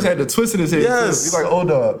That's when joint. Person had the twist in his head. Yes. He's like, oh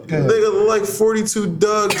dog. Yeah. Nigga look like 42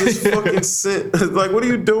 Doug just fucking sent. Like, what are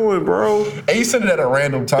you doing, bro? And he said it at a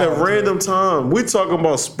random time. At random time. We talking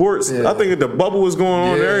about sports. Yeah. I think the bubble was going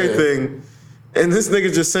on and Yeah. everything. And this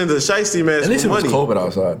nigga just sent a shiesty mask At least for it was money. COVID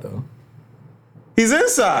outside though. He's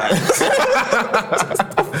inside.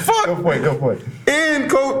 Go for it. And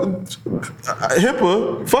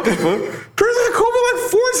HIPAA, fuck HIPAA. Pearson had COVID like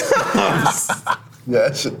 4 times. Yeah,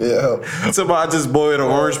 that shit, yeah. Somebody just boiled an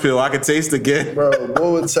orange peel. I could taste again. Bro,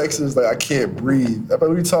 boy with Texas, like I can't breathe. What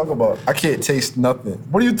are you talking about? I can't taste nothing.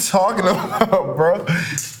 What are you talking about, bro?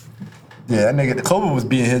 Yeah, that nigga, COVID was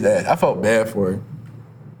beating his ass. I felt bad for him.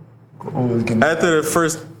 COVID was getting- After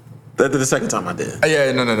the second time I did.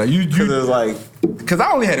 Yeah, no. You, Because it was like, because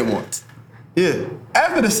I only had it once. yeah.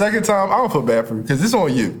 After the second time, I don't feel bad for you because it's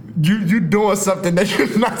on you. You doing something that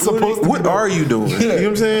you're not supposed to. What are you doing? You know what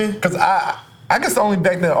I'm saying? Because I guess only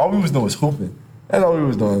back then all we was doing was hooping. That's all we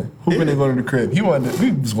was doing. Hooping and going to the crib. We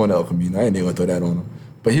was going to El Camino. I ain't even gonna throw that on him.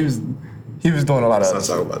 But he was doing a lot of. Let's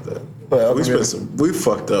not talk about that. Well, We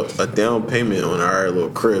fucked up a down payment on our little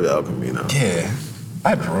crib at El Camino. Yeah,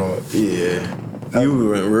 I drew it. Yeah. You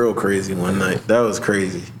went real crazy one night. That was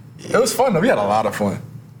crazy. It was fun though. We had a lot of fun.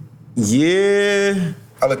 Yeah.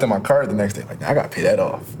 I looked at my card the next day. Like, I gotta pay that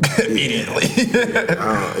off immediately.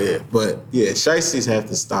 Yeah. But yeah, shiesties have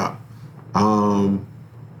to stop. Not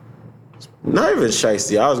even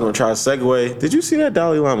shiesty. I was gonna try to segue. Did you see that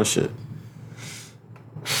Dalai Lama shit?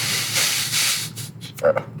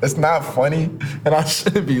 Bro, it's not funny, and I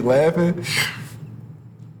shouldn't be laughing.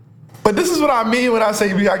 But this is what I mean when I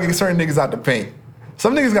say we gotta get certain niggas out the paint.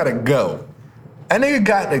 Some niggas gotta go. That nigga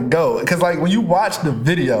got to go. Because, like, when you watch the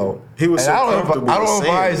video, He was and so I comfortable don't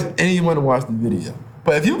saying advise anyone to watch the video.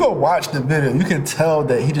 But if you go watch the video, you can tell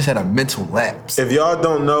that he just had a mental lapse. If y'all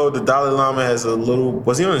don't know, the Dalai Lama has a little.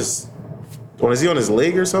 Was he on his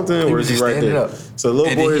leg or something, or is he right standing there? up. So the little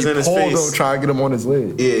And boy then is he in his pulled face. him, trying to get him on his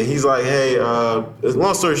leg. Yeah, he's like, hey,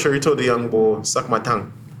 long story short, he told the young boy, suck my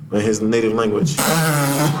tongue in his native language.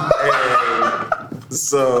 And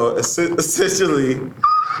so essentially,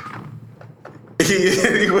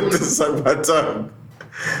 he went to suck my tongue.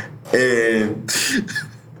 And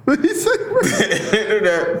What he say, bro? the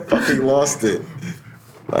internet fucking lost it.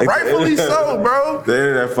 Like, Rightfully so, bro. The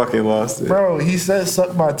internet fucking lost it. Bro, he said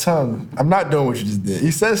suck my tongue. I'm not doing what you just did.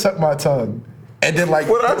 He said suck my tongue. And then like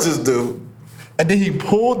What did I just do? And then he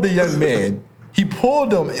pulled the young man. He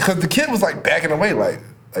pulled him because the kid was like backing away, like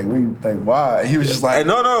why? He was just like,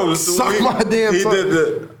 No, suck my damn he tongue. did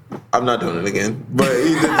the. I'm not doing it again, but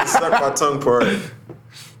he did the suck my tongue part,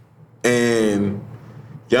 and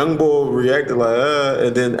young boy reacted like,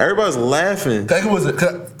 and then everybody's laughing. Like it was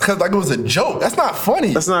like it was a joke. That's not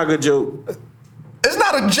funny. That's not a good joke. It's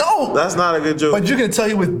not a joke. That's not a good joke. But you can tell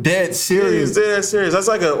he was dead serious. He's dead serious. That's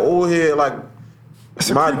like an old head, like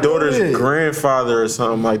my daughter's grandfather or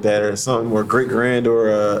something like that, or something, or great grand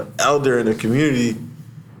or elder in the community.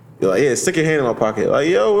 You're like, yeah, stick your hand in my pocket. Like,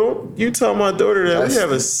 yo, you tell my daughter that we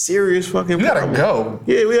have a serious fucking problem. You gotta go.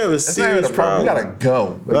 Yeah, we have a serious problem. You gotta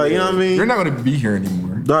go. Like, you know what I mean? You're not gonna be here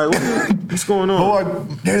anymore. Like, what's going on? Boy,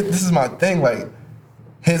 this is my thing. Like,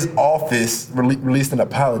 his office released an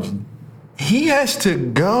apology. He has to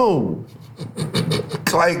go.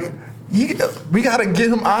 Like, we gotta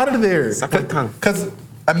get him out of there. Because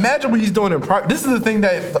imagine what he's doing in private. This is the thing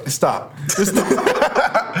that stop. This is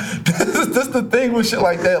the thing with shit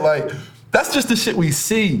like that. Like, that's just the shit we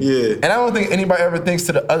see. Yeah. And I don't think anybody ever thinks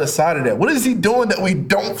to the other side of that. What is he doing that we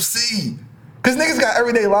don't see? Because niggas got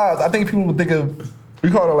everyday lives. I think people would think of, we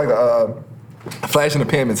call it like a flash in the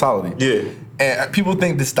pan mentality. Yeah. And people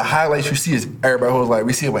think this the highlights you see is everybody who's like,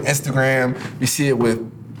 we see it with Instagram, we see it with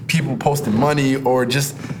people posting money, or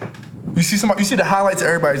just you see the highlights of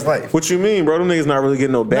everybody's life. What you mean, bro? Them niggas not really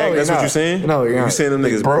getting no bag. That's what you saying? No, you're not. You saying them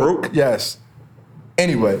niggas broke? Yes.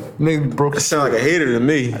 Anyway, niggas broke. It sound like a hater to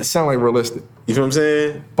me. It sound like realistic. You feel what I'm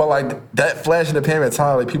saying? But like that flash in the pan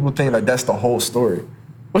mentality, people think like that's the whole story.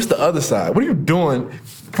 What's the other side? What are you doing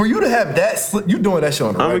for you to have that? You doing that shit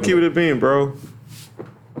on the I'm gonna keep regular. it a bean, bro.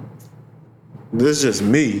 This is just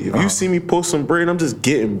me. If you see me post some bread, I'm just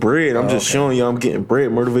getting bread. I'm just showing y'all I'm getting bread.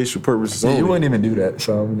 Motivational purposes only. You wouldn't even do that.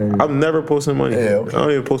 So I'm never posting money. Yeah, okay. I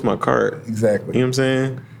don't even post my card. Exactly. You know what I'm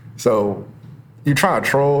saying? So you trying to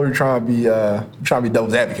troll? You're trying to be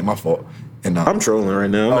devil's advocate. My fault. And I'm trolling right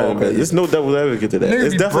now. okay. There's no devil's advocate to that. Niggas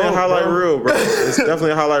It's be definitely broke, a highlight bro. reel, bro. It's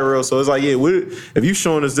definitely a highlight reel. So it's like, yeah, if you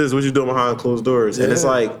showing us this, what you doing behind closed doors? And it's Yeah.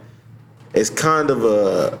 like, it's kind of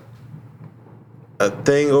a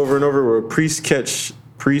thing over and over where priests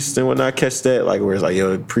and whatnot catch that, like where it's like,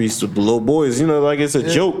 yo, the priests with the little boys, you know, like it's a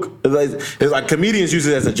joke. It's like comedians use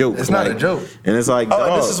it as a joke. It's not a joke. And it's like, and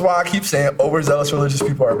dog. this is why I keep saying overzealous religious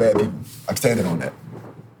people are bad people. I'm standing on that.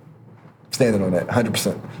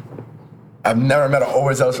 100%. I've never met an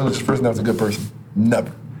overzealous religious person that was a good person.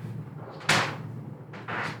 Never.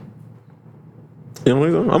 You know what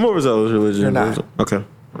I'm saying? I'm overzealous religion. You're not. Okay.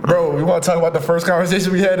 Bro, we want to talk about the first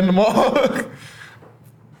conversation we had in the mall?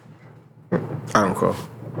 I don't call.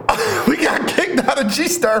 We got kicked out of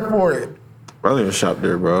G-Star for it. I don't even shop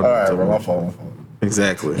there, bro. All right, bro, my fault.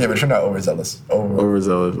 Exactly. Yeah, but you're not overzealous.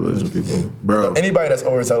 Overzealous religion people. Bro. Anybody that's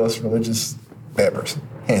overzealous religious, bad person.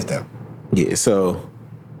 Hands down. Yeah, so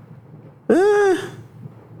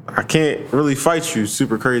I can't really fight you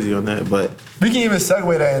super crazy on that, but We can even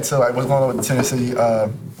segue that into like what's going on with the Tennessee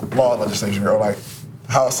law legislation, or like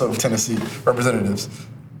House of Tennessee representatives.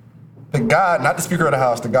 The guy, not the Speaker of the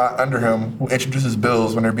House, the guy under him who introduces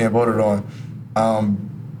bills when they're being voted on,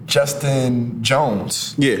 Justin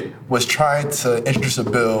Jones, was trying to introduce a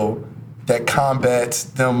bill that combats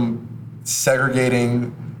them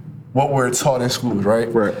segregating what we're taught in schools,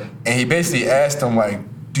 right? Right. And he basically asked them, like,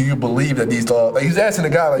 do you believe that these laws, like he's asking the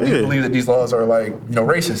guy, like, do you believe that these laws are like,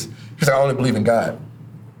 racist? He's like, I only believe in God.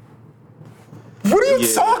 What are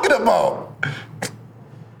you talking about?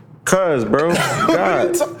 Cuz, bro,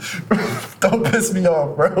 God. Don't piss me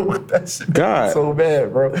off, bro. That shit God. so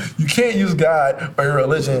bad, bro. You can't use God or your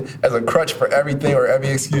religion as a crutch for everything or every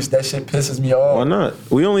excuse. That shit pisses me off. Why not?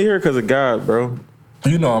 We only here because of God, bro.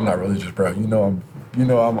 You know I'm not religious, bro. You know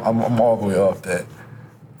I'm all the way off that.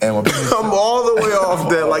 And when people I'm all the way off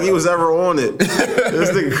that, like he was ever on it.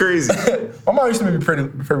 This nigga crazy. my mom used to make me pray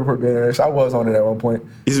before bed. I was on it at one point.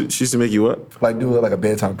 She used to make you what? Like do it like a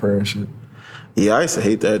bedtime prayer and shit. Yeah, I used to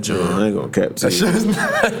hate that joint. I ain't gonna cap to That shit you. is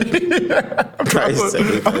not.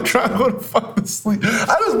 I'm trying to go to fucking sleep.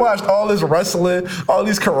 I just watched all this wrestling, all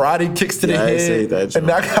these karate kicks to the I used to hate head, that and joint.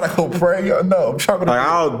 now I gotta go pray. No, I'm trying to. Like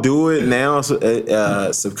I'll do it now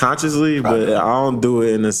subconsciously, but I don't do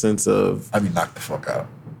it in the sense of I be knocked the fuck out.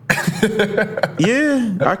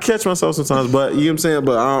 yeah, I catch myself sometimes, but you know what I'm saying.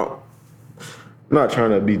 But I'm not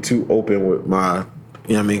trying to be too open with my, you know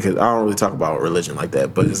what I mean, because I don't really talk about religion like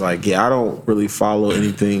that. But it's like, yeah, I don't really follow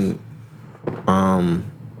anything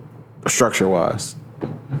structure wise.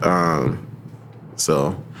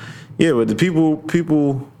 So yeah, but the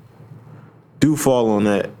people do fall on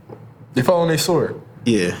that. They fall on their sword.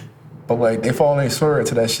 Yeah. But like they fall on their sword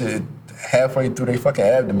to that shit halfway through their fucking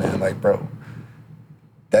abdomen. Like, bro,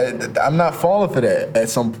 that I'm not falling for that at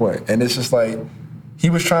some point. And it's just like he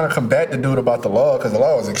was trying to combat the dude about the law because the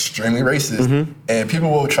law was extremely racist. And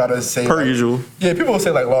people will try to say Per usual. Yeah, people will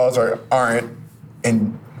say like laws aren't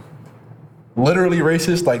and literally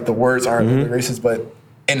racist, like the words aren't literally racist, but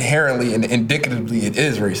inherently and indicatively it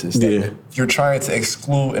is racist. Yeah. Like, you're trying to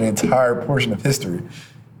exclude an entire portion of history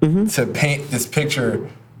to paint this picture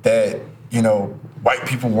that, you know, white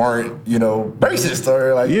people weren't, you know, racist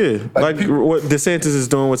or like... Yeah, like what DeSantis is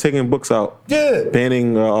doing with taking books out. Yeah.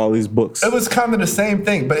 Banning all these books. It was kind of the same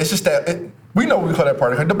thing, but it's just that we know what we call that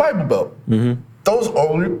part of the Bible Belt. Those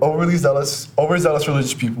overly zealous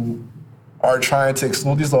religious people are trying to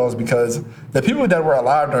exclude these laws because the people that were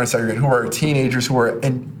alive during segregation, who were teenagers,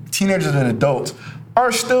 teenagers and adults,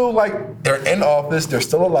 are still like, they're in office, they're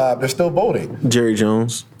still alive, they're still voting. Jerry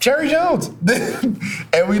Jones.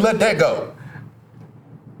 And we let that go.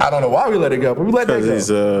 I don't know why we let it go, but we let that go. Because he's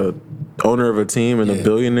a owner of a team and a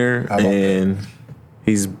billionaire, and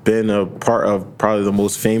he's been a part of probably the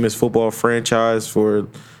most famous football franchise in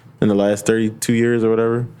the last 32 years or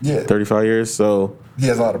whatever. Yeah. 35 years, so... He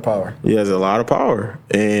has a lot of power. He has a lot of power,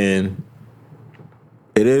 and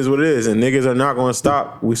it is what it is. And niggas are not going to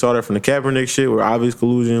stop. We saw that from the Kaepernick shit, where obvious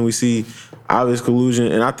collusion. We see obvious collusion,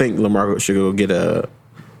 and I think Lamar should go get an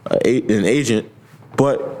agent,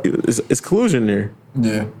 but it's collusion there.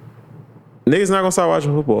 Yeah, niggas not going to stop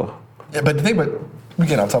watching football. Yeah, but the thing, we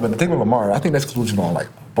get on top of the thing with Lamar. I think that's collusion on like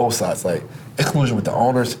both sides. Like it's collusion with the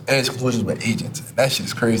owners and it's collusion with agents. And that shit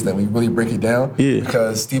is crazy that we really break it down. Yeah.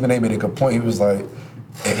 Because Stephen A. made a good point. He was like,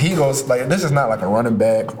 if he goes like, this is not like a running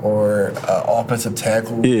back or an offensive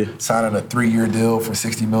tackle signing a 3-year deal for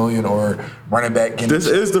 $60 million or running back. This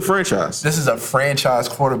is the franchise. This is a franchise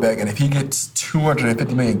quarterback, and if he gets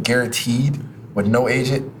 $250 million guaranteed with no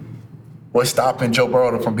agent, what's stopping Joe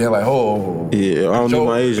Burrow from being like, oh, yeah, I don't need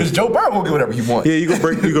my agent. Because Joe Burrow will get whatever he wants. Yeah, you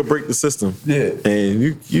go break the system. Yeah,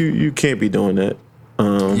 and you can't be doing that.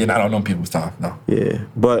 You're not on them people's time, no. Yeah,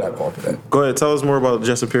 but go ahead, tell us more about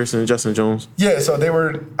Justin Pearson and Justin Jones. Yeah, so they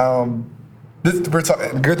were.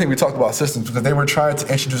 Good thing we talked about systems because they were trying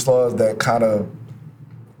to introduce laws that kind of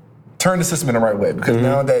turn the system in the right way. Because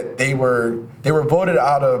now that they were voted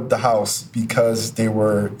out of the House because they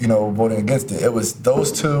were voting against it. It was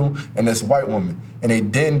those two and this white woman, and they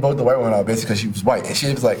didn't vote the white woman out basically because she was white, and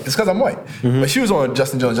she was like, it's because I'm white. But she was on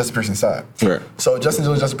Justin Jones, Justin Pearson's side. Right. So Justin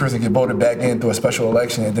Jones, Justin Pearson get voted back in through a special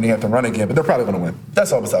election, and then they have to run again. But they're probably going to win.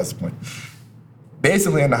 That's all besides the point.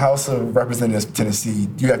 Basically, in the House of Representatives of Tennessee,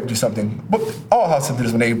 you have to do something. All House of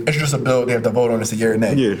Representatives, when they introduce a bill, they have to vote on it, say yea or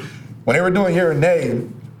nay. Yeah. When they were doing yea or nay,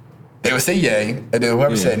 they would say yay, and then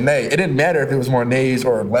whoever said nay, it didn't matter if it was more nays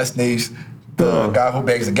or less nays. The guy who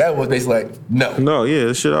begs the gavel was basically like, no. No, yeah,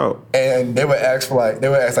 this shit out. And they would ask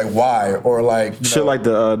why, or like shit like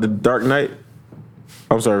the Dark Knight.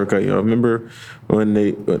 I'm sorry to cut you off. Remember when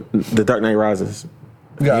the Dark Knight Rises?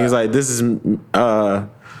 Yeah. He's like, this is what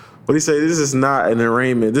do you say? This is not an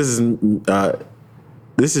arraignment. This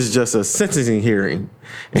is just a sentencing hearing.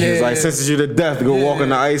 And he's like, sentence you to death to go walk on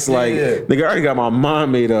the ice. Like, nigga, I already got my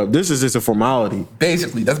mind made up. This is just a formality.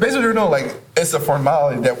 Basically. That's basically what they're doing. Like, it's a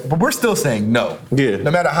formality but we're still saying no. Yeah.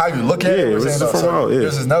 No matter how you look at it, we're saying no. So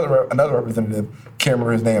there's another representative, can't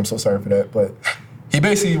remember his name, I'm so sorry for that, but he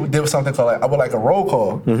basically did something called I would like a roll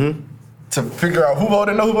call to figure out who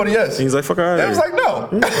voted no, who voted yes. He's like, fuck out of here. And it was like, no.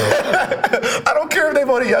 I don't care if they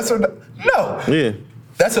voted yes or no. No. Yeah.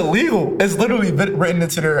 That's illegal. It's literally written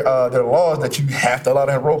into their laws that you have to allow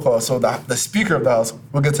that roll call. So the Speaker of the House,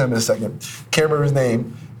 we'll get to him in a second, can't remember his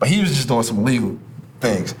name, but he was just doing some illegal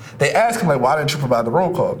things. They asked him, like, why didn't you provide the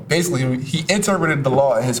roll call? Basically, he interpreted the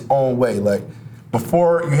law in his own way. Like, you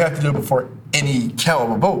have to do it before any count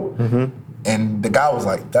of a vote. And the guy was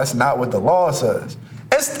like, that's not what the law says.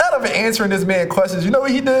 Instead of answering this man questions, you know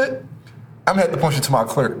what he did? I'm gonna have to punch it to my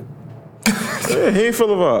clerk. Yeah, he ain't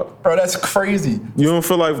full of vibe. Bro, that's crazy. You don't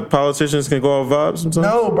feel like politicians can go off vibes sometimes?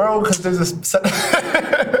 No, bro, because there's a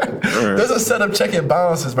set of check and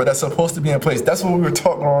balances, but that's supposed to be in place. That's what we were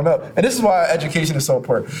taught growing up. And this is why education is so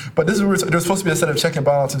important. But there's supposed to be a set of check and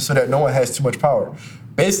balances so that no one has too much power.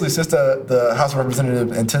 Basically, since the House of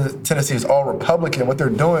Representatives in Tennessee is all Republican, what they're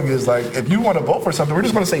doing is like, if you want to vote for something, we're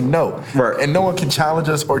just going to say no. Right. And no one can challenge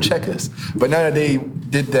us or check us. But now that they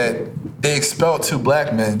did that, they expelled 2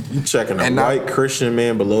 black men. You checking a white Christian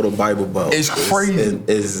man below the Bible Belt. It's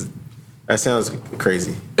crazy. That sounds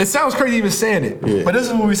crazy. It sounds crazy even saying it. Yeah. But this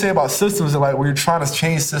is what we say about systems, and like when you're trying to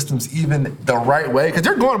change systems even the right way, because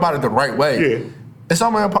they're going about it the right way. Yeah. It's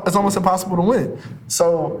almost impossible to win.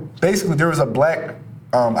 So basically, there was a black,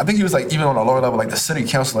 I think he was like even on a lower level, like the city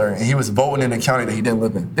councilor, and he was voting in a county that he didn't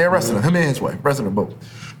live in. They arrested him and his wife, arrested them both.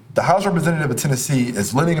 The House representative of Tennessee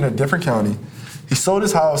is living in a different county. He sold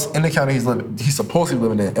his house in the county he's supposed to be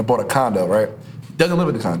living in and bought a condo, right? Doesn't live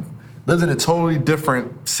in the condo. Lives in a totally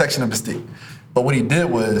different section of the state. But what he did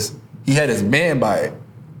was he had his man buy it,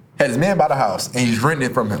 had his man buy the house, and he's renting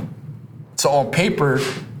it from him. So on paper,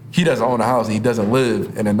 he doesn't own the house and he doesn't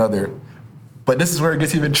live in another. But this is where it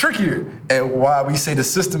gets even trickier, and why we say the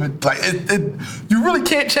system, you really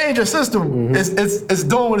can't change a system. Mm-hmm. It's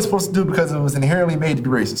doing what it's supposed to do because it was inherently made to be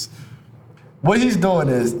racist. What he's doing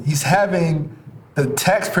is he's having the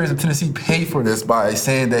taxpayers of Tennessee pay for this by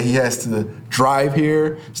saying that he has to drive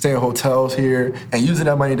here, stay in hotels here, and using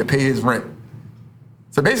that money to pay his rent.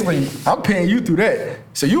 So basically, I'm paying you through that.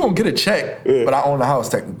 So you won't get a check, but I own the house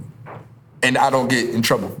technically. And I don't get in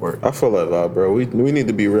trouble for it. I feel that lot, bro. We need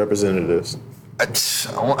to be representatives.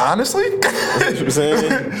 Honestly? That's what you're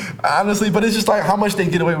saying? Honestly, but it's just like how much they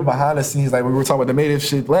get away with behind the scenes. Like we were talking about the native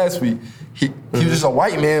shit last week. He was just a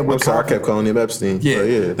white man with. I'm sorry, I kept calling him Epstein. Yeah,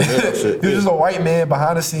 yeah. Shit. He was just a white man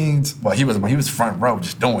behind the scenes. Well, he was front row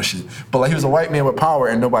just doing shit. But like he was a white man with power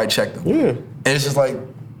and nobody checked him. Yeah. And it's just like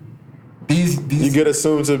these you get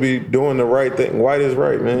assumed to be doing the right thing. White is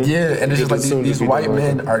right, man. Yeah, and it's just like these white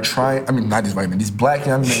men are trying. I mean, not these white men. These black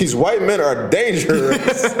young men. These white men are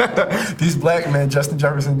dangerous. These black men, Justin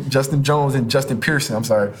Jefferson, Justin Jones, and Justin Pearson. I'm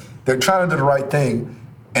sorry. They're trying to do the right thing,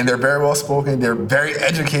 and they're very well spoken. They're very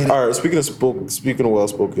educated. All right. Speaking of well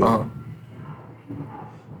spoken,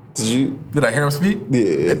 Did I hear him speak? Yeah.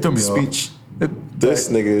 It threw me speech. This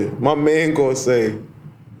nigga, my man, gonna say.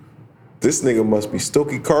 This nigga must be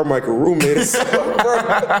Stokey Carmichael roommate or something,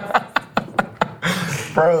 bro.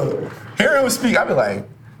 Bro, hearing him speak, I be like,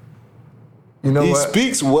 you know he what? He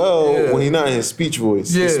speaks well when he's not in his speech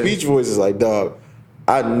voice. Yeah. His speech voice is like, dog,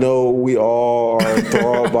 I know we all are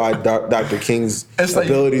enthralled by Dr. King's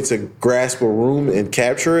ability to grasp a room and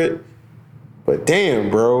capture it, but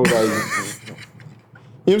damn, bro, like...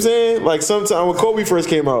 You know what I'm saying? Like, sometime when Kobe first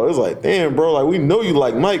came out, it was like, damn, bro, like, we know you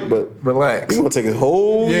like Mike, but... Relax. You gonna take his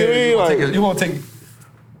whole... You gonna take... He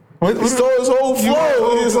stole his whole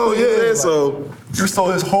flow. So... You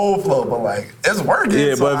stole his whole flow, but, like, it's working.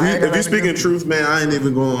 Yeah, so but if you speaking truth, man, I ain't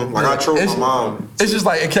even going... Like, I trolled my mom. It's just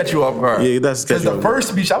like, it catch you off guard. Yeah, that's... Because the first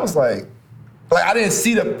speech, I was like, I didn't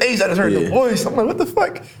see the face, I just heard the voice. I'm like, what the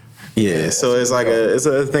fuck? Yeah, so it's like it's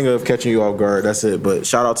a thing of catching you off guard. That's it. But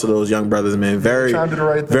shout out to those young brothers, man. Very,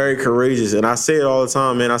 very courageous. And I say it all the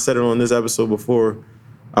time, man. I said it on this episode before.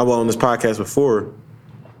 On this podcast before.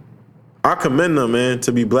 I commend them, man,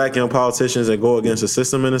 to be black young politicians and go against the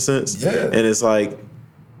system in a sense. Yeah. And it's like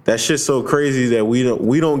that shit's so crazy that we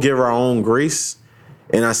don't give our own grace.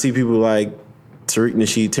 And I see people like Tariq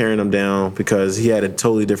Nasheed tearing them down because he had a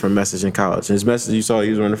totally different message in college. And his message, you saw, he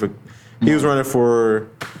was running for.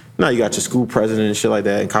 Now you got your school president and shit like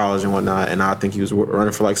that in college and whatnot, and I think he was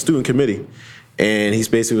running for like student committee. And he's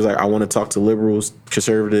basically was like, I want to talk to liberals,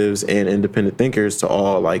 conservatives, and independent thinkers to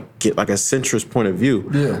all like get like a centrist point of view.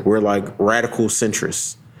 Yeah. We're like radical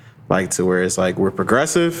centrists, like to where it's like we're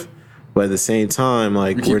progressive, but at the same time,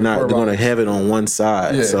 like we're not going to have it on one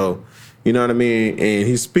side. Yeah. So, you know what I mean? And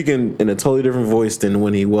he's speaking in a totally different voice than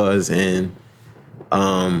when he was in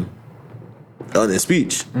on his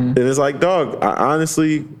speech. Mm-hmm. And it's like, dog, I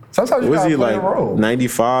honestly... Sometimes you was he play like a role.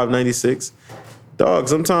 95, 96? Dog,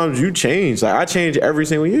 sometimes you change. Like I change every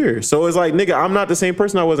single year. So it's like, nigga, I'm not the same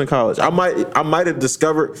person I was in college. I might have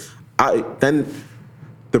discovered. Then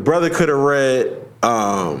the brother could have read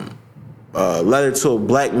Letter to a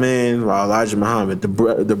Black Man by Elijah Muhammad.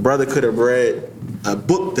 The brother could have read a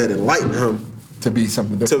book that enlightened him to be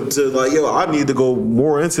something different. To like, yo, I need to go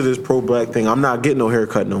more into this pro-black thing. I'm not getting no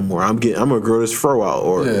haircut no more. I'm gonna grow this fro out,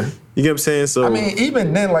 or you get what I'm saying. So I mean,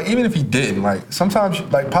 even then, like, even if he didn't, like, sometimes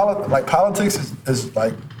like politics is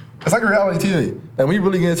like it's like a reality TV. Like when you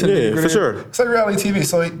really get into for sure, it's like reality TV.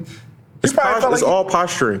 So it's all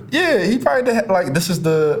posturing. Yeah, he probably did, like this is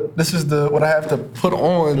the what I have to put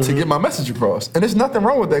on to get my message across, and there's nothing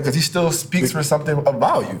wrong with that because he still speaks for something of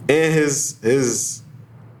value. And his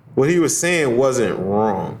what he was saying wasn't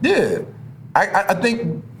wrong. Yeah. I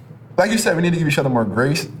think, like you said, we need to give each other more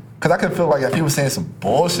grace. Because I could feel like if he was saying some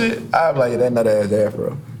bullshit, I'd be like, that nut ass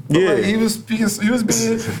afro. But yeah. Like, he was being for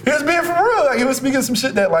real. Like he was speaking some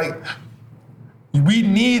shit that like we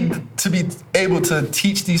need to be able to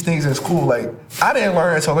teach these things in school. Like I didn't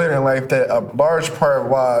learn until later in life that a large part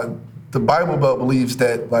of why the Bible Belt believes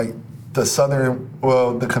that like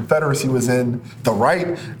the Confederacy was in the right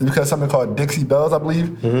is because something called Dixie Bells, I believe.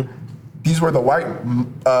 Mm-hmm. These were the white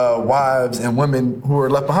wives and women who were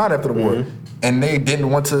left behind after the war, and they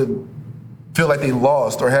didn't want to feel like they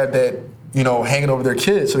lost or had that, hanging over their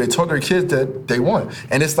kids. So they told their kids that they won,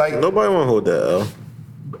 and it's like nobody want to hold that L.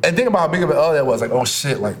 And think about how big of an L that was. Like, oh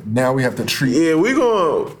shit! Like now we have to treat. Yeah, we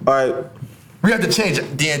have to change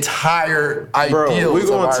the entire ideals. Bro, we're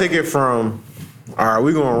gonna take it from. All right,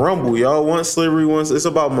 we're gonna rumble. Y'all want slavery once? It's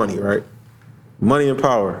about money, right? Money and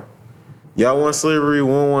power. Y'all want slavery? We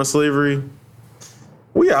don't want slavery.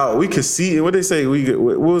 We out. We concede. What they say?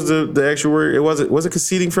 What was the actual word? Was it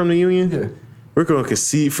conceding from the union? Yeah. We're gonna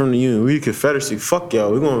concede from the union. We Confederacy. Fuck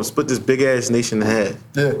y'all. We're gonna split this big ass nation in half.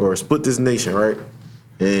 Yeah. Or split this nation, right?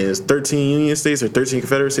 And it's 13 Union states or 13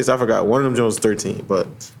 Confederate states. I forgot. One of them Jones 13. But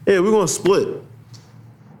yeah, we're gonna split.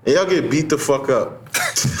 And y'all get beat the fuck up.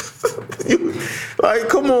 Like,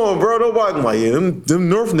 come on, bro. Nobody like, yeah, them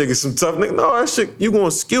North niggas some tough niggas. No, that shit, you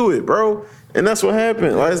gonna skew it, bro. And that's what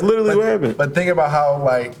happened. Like, it's literally what happened. But think about how,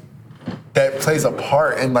 like, that plays a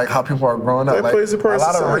part in, like, how people are growing up. That like, plays a part in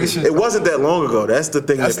society. It wasn't that long ago. That's the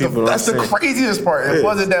thing that people don't understand. That's the craziest part. It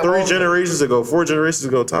wasn't that long ago. 4 generations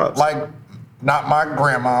ago, tops. Like, not my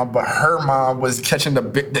grandma, but her mom was catching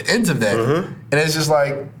the ends of that. And it's just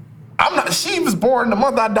like, she was born the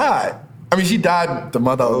month I died. I mean, she died the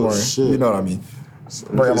month I was born. Shit. You know what I mean? This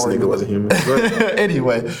nigga wasn't human.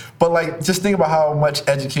 Anyway, but like, just think about how much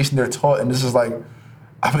education they're taught, and this is like,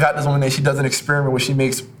 I forgot this one name. She does an experiment where she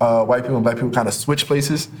makes white people and black people kind of switch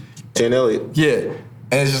places. Jane Elliott. Yeah,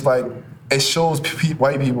 and it's just like, it shows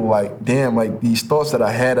white people like, damn, like these thoughts that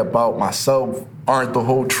I had about myself aren't the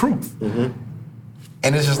whole truth.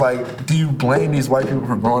 And it's just like, do you blame these white people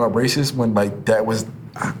for growing up racist when like that was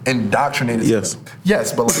indoctrinated? Yes.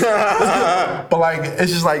 Yes, but like, but like,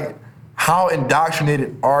 it's just like, how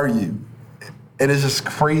indoctrinated are you? And it's just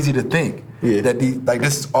crazy to think that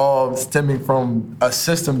this is all stemming from a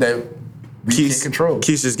system that we can't control.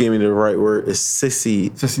 Keith just gave me the right word. It's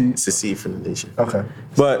secede from the nation. Okay.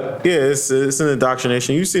 But yeah, it's an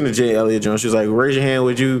indoctrination. You've seen the J. Elliott Jones. She was like, raise your hand,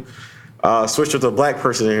 would you switch with a black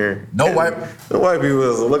person in here? The white people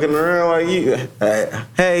was looking around like,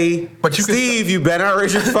 hey, but Steve, you better not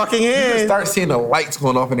raise your fucking hand. You can start seeing the lights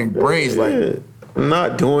going off in their brains like, I'm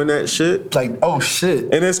not doing that shit. Like, oh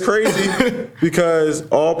shit. And it's crazy because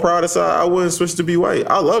all pride aside, I wouldn't switch to be white.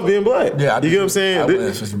 I love being black. Yeah, you get what I'm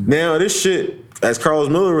saying? Now this shit, as Carlos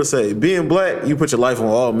Miller would say, being black, you put your life on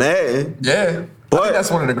all Madden. Yeah. But I think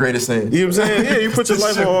that's one of the greatest things. You know what I'm saying? Yeah, you put your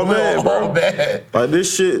life on all Madden, bro. Like,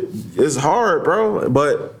 this shit is hard, bro.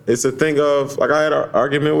 But it's a thing of, like, I had an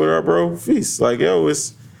argument with our bro Feast. Like, yo,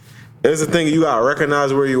 it's a thing you gotta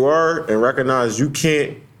recognize where you are and recognize you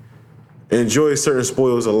can't enjoy certain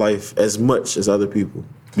spoils of life as much as other people.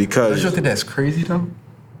 Because don't you think that's crazy though?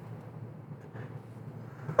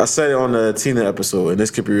 I said it on the Tina episode, and this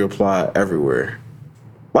could be applied everywhere.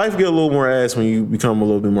 Life get a little more ass when you become a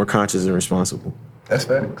little bit more conscious and responsible. That's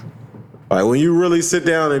fair. Like, when you really sit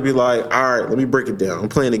down and be like, all right, let me break it down. I'm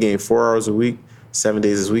playing the game 4 hours a week, 7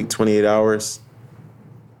 days a week, 28 hours.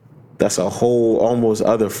 That's a whole almost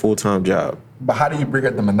other full-time job. But how do you break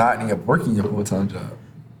up the monotony of working your full-time job?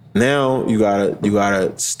 Now you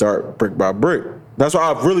gotta start brick by brick. That's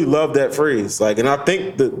why I really love that phrase. Like, and I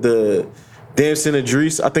think the Damson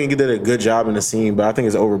Idris, I think he did a good job in the scene, but I think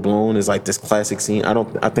it's overblown. It's like this classic scene.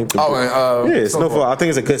 Snowfall. I think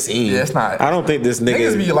it's a good scene. Yeah, it's not. I don't think this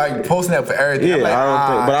nigga be like posting that for everything. Yeah, like, I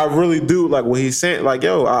don't think. But I really do like what he's saying. Like,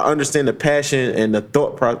 yo, I understand the passion and the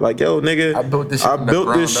thought process. Like, yo, nigga, I built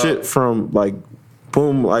this shit from like,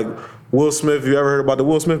 boom, like Will Smith. You ever heard about the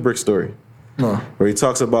Will Smith brick story? No. Where he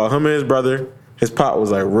talks about him and his brother. His pop was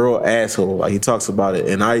like real asshole. Like, he talks about it.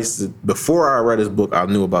 And I used to, before I read his book, I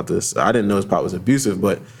knew about this. I didn't know his pop was abusive,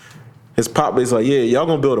 but his pop was like, yeah, y'all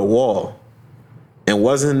gonna build a wall. And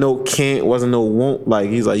wasn't no can't, wasn't no won't. Like,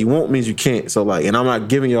 he's like, you won't means you can't. So like, and I'm not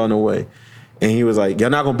giving y'all no way. And he was like, y'all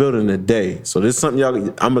not gonna build it in a day. So this is something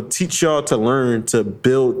I'm gonna teach y'all to learn to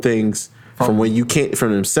build things from when you can't,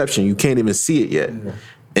 from the inception. You can't even see it yet. Yeah.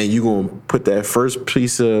 And you gonna put that first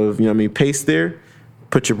piece of, you know what I mean, paste there,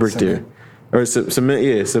 put your brick there. Or cement,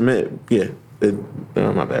 yeah.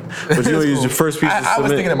 My bad. But you don't use your first piece of cement. I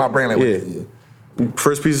was thinking in my brain like,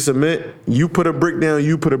 first piece of cement, you put a brick down,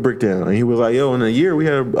 And he was like, yo, in a year we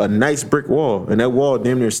had a nice brick wall. And that wall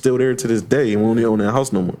damn near still there to this day, and we don't own that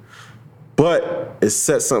house no more. But it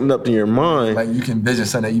sets something up in your mind. Like, you can envision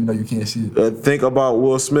something even though you can't see it. Think about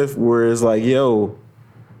Will Smith, where it's like, yo,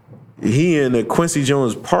 he in the Quincy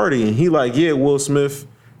Jones party, and he like, yeah, Will Smith.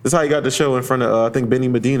 That's how he got the show in front of, I think, Benny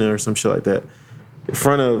Medina or some shit like that.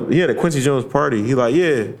 He had a Quincy Jones party. He like,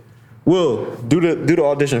 yeah, Will, do the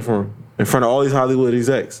audition for him in front of all these Hollywood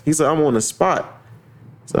execs. He's like, I'm on the spot.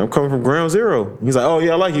 So I'm coming from ground zero. He's like, oh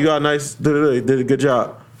yeah, I like you. Got a nice, did a good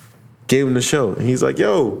job. Gave him the show. And he's like,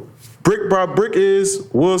 yo, brick by brick is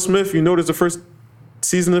Will Smith. You notice the first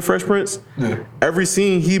season of Fresh Prince? Yeah. Every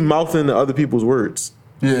scene he mouthing to other people's words.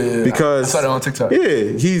 Yeah. Because I saw that on TikTok.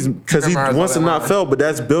 Yeah, because he wants to not fail, but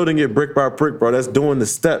that's building it brick by brick, bro. That's doing the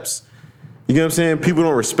steps. You get what I'm saying? People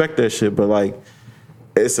don't respect that shit, but like,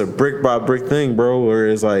 it's a brick by brick thing, bro, where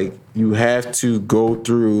it's like you have to go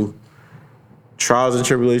through trials and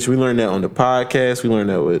tribulations. We learned that on the podcast. We learned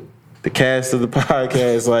that with the cast of the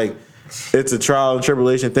podcast. Like, it's a trial and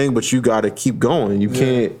tribulation thing, but you got to keep going. You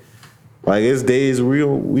can't, like, it's days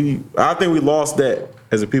I think we lost that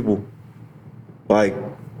as a people. Like,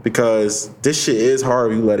 because this shit is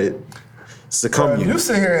hard if you let it succumb you. You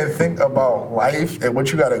sit here and think about life and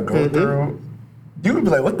what you got to go through. You would be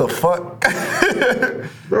like, what the fuck?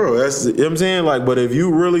 Bro, that's, you know what I'm saying? Like, but if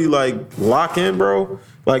you really like lock in, bro,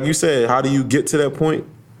 like you said, how do you get to that point?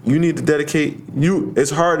 You need to dedicate.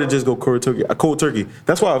 It's hard to just go cold turkey.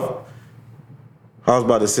 That's why I was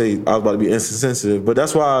about to be insensitive, but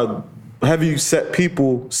that's why heavy set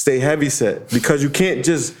people stay heavy set, because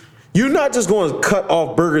you're not just going to cut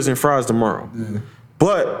off burgers and fries tomorrow. Yeah.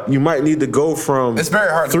 But you might need to go from. It's very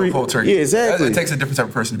hard to go cold turkey. Yeah, exactly. It takes a different type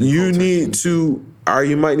of person to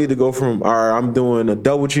you might need to go from, all right, I'm doing a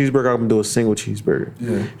double cheeseburger, I'm going to do a single cheeseburger.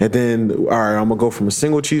 Yeah. And then, all right, I'm going to go from a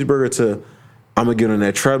single cheeseburger to, I'm going to get on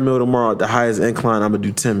that treadmill tomorrow at the highest incline, I'm going to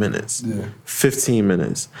do 10 minutes, 15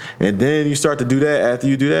 minutes. And then you start to do that. After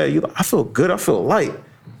you do that, you're like, I feel good, I feel light.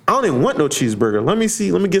 I don't even want no cheeseburger. Let me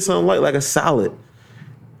get something light like a salad.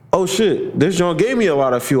 Oh shit, this joint gave me a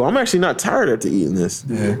lot of fuel. I'm actually not tired after eating this.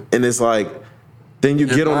 Yeah. And it's like, then you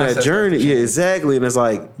get on that journey. Yeah, exactly. And it's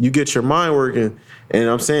like, you get your mind working. And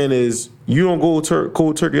I'm saying is, you don't go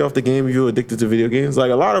cold turkey off the game if you're addicted to video games.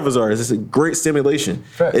 Like a lot of us are. It's a great stimulation.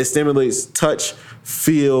 Right. It stimulates touch,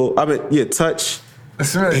 feel. Touch,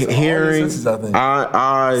 hearing, senses, I think.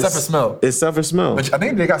 Eyes. Except for smell. Except for smell. But I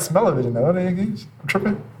think they got smell-o-vision now. I'm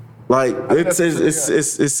tripping. Like it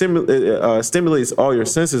stimulates all your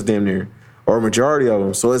senses damn near, or a majority of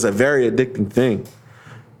them. So it's a very addicting thing.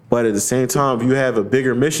 But at the same time, if you have a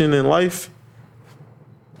bigger mission in life,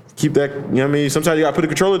 keep that. You know what I mean? Sometimes you got to put the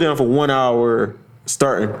controller down for 1 hour,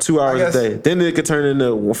 starting 2 hours a day. Then it could turn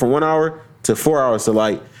into from 1 hour to 4 hours. So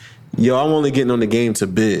like, yo, I'm only getting on the game to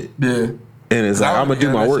bid. Yeah. And it's like I'm gonna do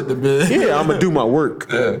my work. Yeah, I'm gonna do my work.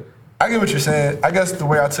 Yeah. I get what you're saying. I guess the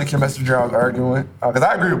way I took your message I was arguing, because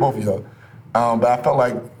I agree with both of y'all. But I felt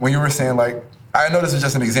like when you were saying, like, I know this is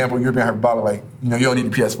just an example, you're being hyperbolic, like, you don't need a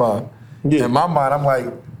PS5. Yeah. In my mind, I'm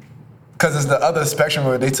like, because it's the other spectrum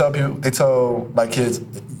where they tell like kids,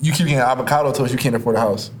 you keep getting avocado toast, you can't afford a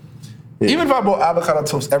house. Yeah. Even if I bought avocado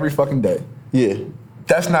toast every fucking day. Yeah.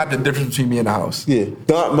 That's not the difference between me and the house. Yeah.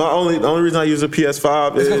 The only reason I use a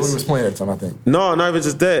PS5 is because we was playing at the time, I think. No, not even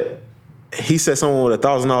just that. He said someone with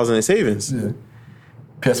 $1,000 in their savings. Yeah.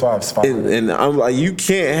 PS5 is fine. And I'm like, you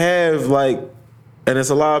can't have like, and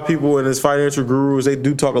it's a lot of people and it's financial gurus, they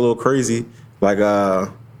do talk a little crazy. Like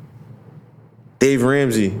Dave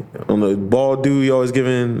Ramsey, on the bald dude, he always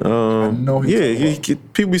giving. I know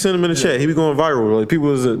people be sending him in the chat. He be going viral. Like people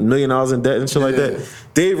was $1 million in debt and shit like that.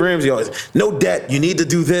 Dave Ramsey always, no debt. You need to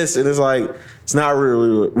do this, and it's like it's not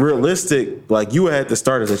really realistic. Like you would have to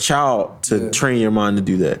start as a child to train your mind to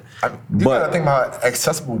do that. You gotta think about how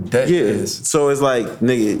accessible debt is. So it's like,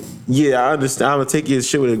 nigga, yeah, I understand. I'm gonna take your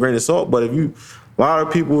shit with a grain of salt, but if you, a lot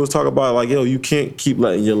of people was talk about like, yo, you can't keep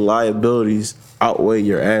letting your liabilities outweigh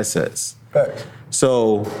your assets. Facts.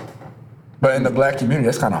 So, but in the black community,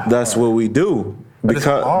 that's kind of hard. That's what we do. But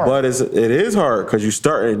it is hard because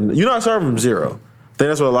you're not starting from zero. I think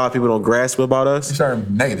that's what a lot of people don't grasp about us. You start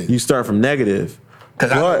from negative. You start from negative.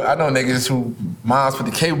 Because I know niggas who moms put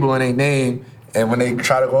the cable in their name, and when they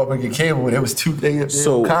try to go up and get cable, it was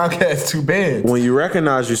Comcast too bad. When you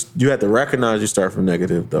recognize you have to recognize you start from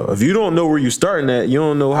negative though. If you don't know where you're starting at, you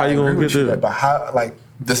don't know how you're gonna get to. But how? Like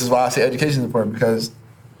this is why I say education is important, because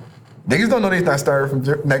niggas don't know they not starting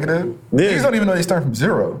from negative. Yeah. Niggas don't even know they start from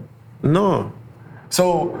zero. No.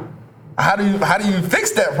 So how do you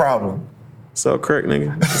fix that problem? So correct,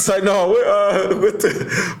 nigga. It's like, no,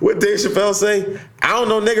 what Dave Chappelle say? I don't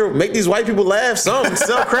know, nigga. Make these white people laugh. Some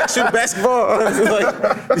sell crack, shoot basketball. Like, you know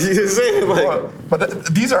what I'm saying? Like,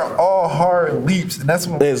 but these are all hard leaps, and that's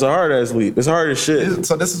what it's a hard ass leap. It's hard as shit.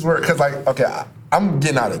 So this is where, because like, okay, I'm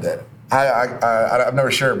getting out of that. I've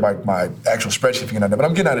never shared my actual spreadsheet for getting out of that, but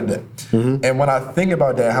I'm getting out of that. Mm-hmm. And when I think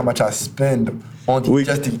about that, how much I spend on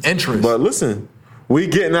just the interest. But listen, We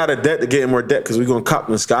getting out of debt to getting more debt because we gonna cop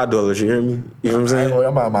them Sky Dwellers. You hear me? You know what I'm saying?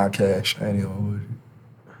 I'm out of my cash. I ain't even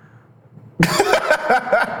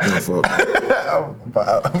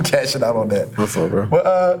I'm cashing out on that. What's up, bro?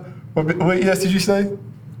 What yes did you say?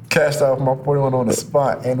 Cashed out my 41 on the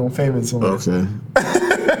spot. Ain't no payments on it. Okay.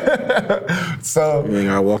 So You ain't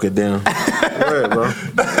gotta walk it down. Go ahead, bro.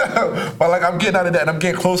 but like I'm getting out of that, and I'm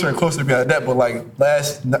getting closer and closer to being out of that. But like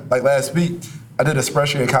last week, I did a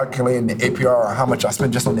spreadsheet calculating the APR or how much I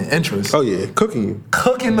spent just on the interest. Oh yeah, cooking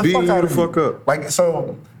The Beating fuck out you of the me. fuck up. Like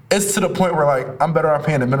so, it's to the point where like I'm better off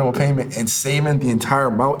paying the minimum payment and saving the entire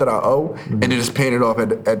amount that I owe, and then just paying it off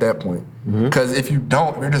at that point. Because if you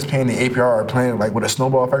don't, you're just paying the APR or playing like with a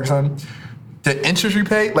snowball effect or something. The interest you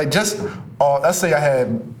pay, like just let's say I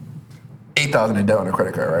had $8,000 in debt on a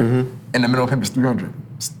credit card, right? And the minimum payment is $300.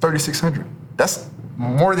 It's $3,600. That's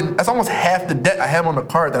almost half the debt I have on the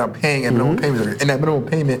card that I'm paying in minimum payment, and that minimum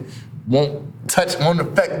payment won't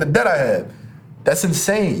affect the debt I have. That's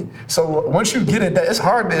insane. So once you get in debt, it's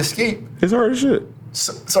hard to escape. It's hard as shit.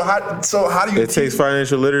 So how do you? It takes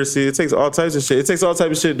financial literacy. It takes all types of shit. It takes all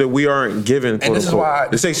types of shit that we aren't given. And this is why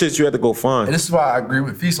it takes shit you have to go find. And this is why I agree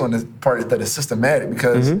with Feast on this part that it's systematic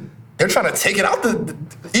because they're trying to take it out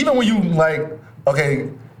even when you like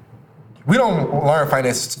we don't learn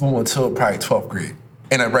finance in school until probably 12th grade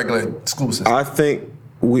in a regular school system. I think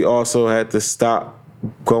we also had to stop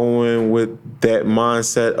going with that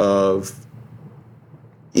mindset of,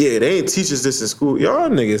 yeah, they ain't teach us this in school. Y'all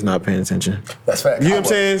niggas not paying attention. That's fact. You know what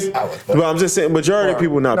I'm saying? But I'm just saying, majority of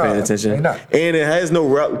people not paying attention. They not. And it has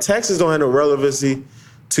no, taxes don't have no relevancy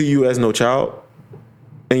to you as no child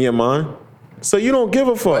in your mind. So you don't give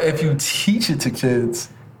a fuck. But if you teach it to kids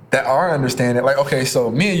that are understanding, like, okay,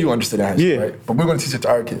 so me and you understood that, right? But we're going to teach it to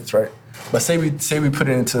our kids, right? But say we put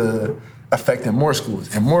it into effect in more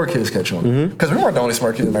schools and more kids catch on. Because we weren't the only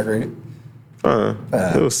smart kids in our grade.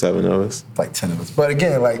 It was 7 of us. Like 10 of us. But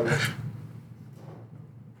again, like,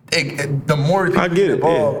 the more people get it,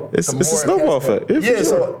 involved, yeah. It's the a more snowball effect. Yeah,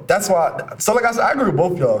 so that's why. So like I said, I agree with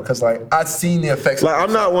both y'all because like I've seen the effects. Like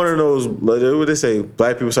I'm not one of those. Like, what they say?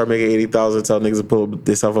 Black people start making 80,000, tell niggas to pull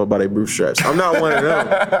themselves up by their bootstraps. I'm not one of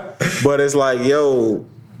them. But it's like, yo,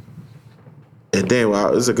 and damn,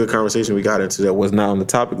 wow, this is a good conversation we got into that was not on the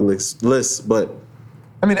topic list. But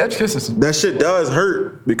I mean, education system. That shit does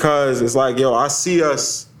hurt because it's like, yo, I see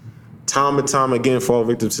us time and time again fall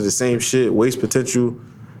victim to the same shit, waste potential.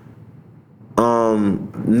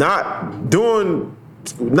 Not doing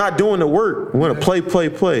the work. We want to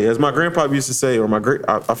play. As my grandpa used to say, or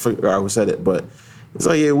I forgot who said it, but it's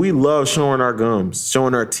like, yeah, we love showing our gums,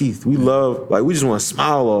 showing our teeth. We love, like, we just want to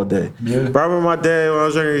smile all day. Yeah. But I remember my dad when I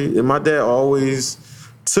was younger, and my dad always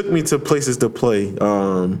took me to places to play.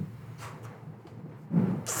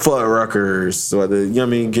 Fuddruckers, so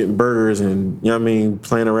getting burgers and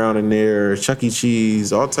playing around in there, Chuck E.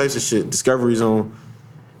 Cheese, all types of shit, Discovery Zone.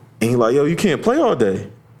 And he's like, yo, you can't play all day.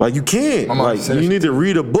 Like, you can't. Like, you need to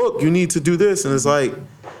read a book. You need to do this. And it's like,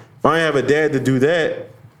 if I ain't have a dad to do that,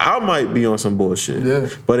 I might be on some bullshit. Yeah.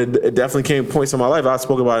 But it definitely came points in my life. I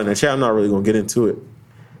spoke about it in the chat. I'm not really going to get into it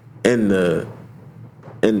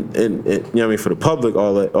for the public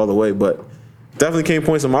all the way. But definitely came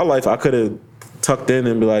points in my life I could have tucked in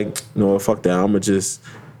and be like, no, fuck that. I'm going to just,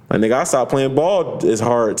 like, nigga, I stopped playing ball as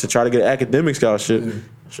hard to try to get an academic scholarship. Yeah.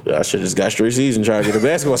 I should have just got straight C's and tried to get a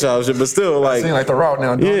basketball scholarship, but still, like, seems like the route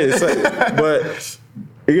now. Yeah, it's like, but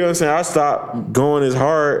you know what I'm saying. I stopped going as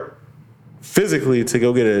hard physically to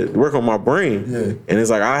go work on my brain, and it's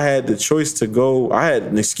like I had the choice to go. I had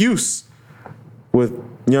an excuse with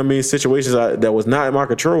situations that was not in my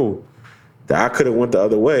control that I could have went the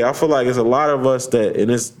other way. I feel like it's a lot of us that, and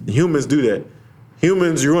humans do that.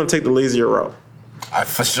 Humans, you want to take the lazier route.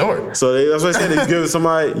 For sure. So that's what I said. You give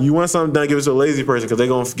somebody, you want something done, give it to a lazy person because they're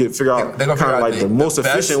gonna figure out kind of like the most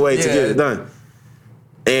efficient way to get it done.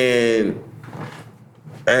 And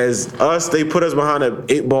as us, they put us behind an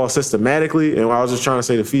 8-ball systematically. And what I was just trying to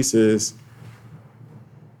say to Feast is,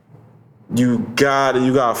 you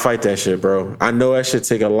gotta fight that shit, bro. I know that shit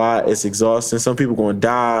take a lot. It's exhausting. Some people gonna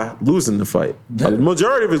die losing the fight. The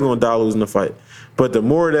majority of it's gonna die losing the fight. But the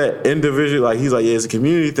more that individual, like he's like, yeah, it's a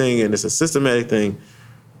community thing and it's a systematic thing.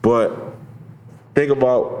 But think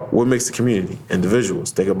about what makes the community,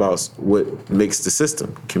 individuals. Think about what makes the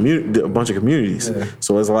system, a bunch of communities. Yeah.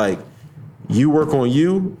 So it's like, you work on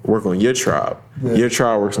your tribe. Yeah. Your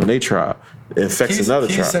tribe works on their tribe. It affects another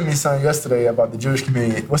tribe. Keith sent me something yesterday about the Jewish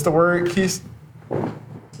community. What's the word, Keith?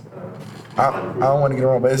 I don't want to get it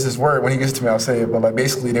wrong, but it's this word. When he gets to me, I'll say it. But like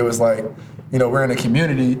basically, there was like, we're in a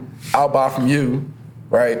community. I'll buy from you,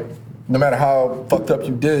 right? No matter how fucked up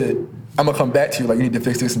you did, I'm gonna come back to you like you need to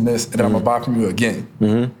fix this and this, and then I'm gonna buy from you again.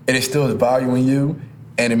 And it still is value in you,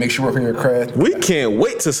 and it makes you work on your craft. We can't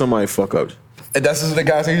wait till somebody fuck up. And that's just the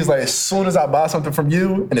guy saying. He's like, as soon as I buy something from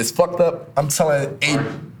you and it's fucked up, I'm telling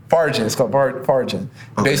Fargin. It's called Fargin.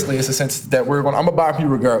 Basically, it's a sense that I'm gonna buy from you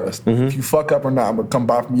regardless. If you fuck up or not, I'm gonna come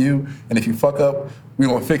buy from you, and if you fuck up, we're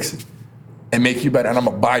gonna fix it and make you better, and I'm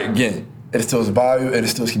gonna buy again. It instills value, it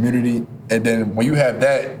instills community, and then when you have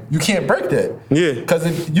that, you can't break that. Yeah. Because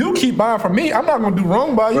if you keep buying from me, I'm not gonna do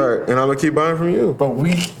wrong by you. Right, and I'm gonna keep buying from you. But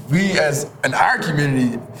we as in our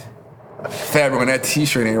community, fabric on that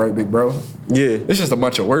t-shirt ain't right, big bro. Yeah. It's just a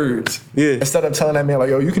bunch of words. Yeah. Instead of telling that man like,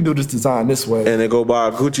 yo, you can do this design this way. And they go buy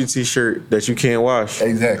a Gucci t-shirt that you can't wash.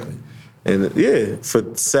 Exactly. And yeah,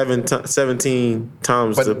 for 17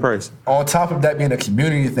 times the price. On top of that being a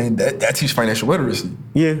community thing, that teaches financial literacy.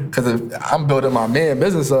 Yeah. Because if I'm building my man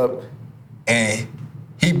business up and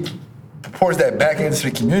he pours that back into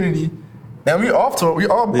the community, now we all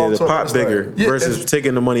the pot bigger versus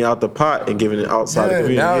taking the money out the pot and giving it outside the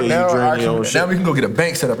community. Now shit. we can go get a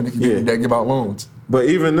bank set up in the community that give out loans. But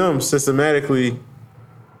even them, systematically,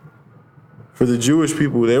 for the Jewish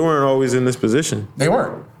people, they weren't always in this position. They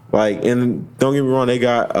weren't. Like, and don't get me wrong, they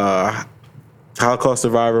got Holocaust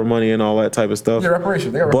survivor money and all that type of stuff. Yeah,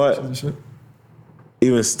 reparations. They got reparations and shit.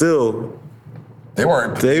 Even still, they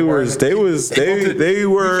weren't. They were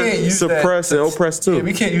suppressed and oppressed too. Yeah,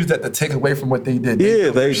 we can't use that to take away from what they did. Yeah,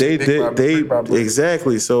 they did.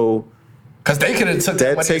 Exactly. So, because they could have took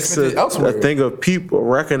that money takes and spent it elsewhere. a thing of people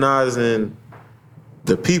recognizing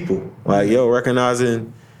the people. Like, yo,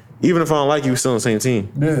 recognizing even if I don't like you, we're still on the same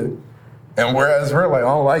team. Yeah. And whereas we're like, I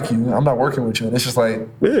don't like you, I'm not working with you. And it's just like,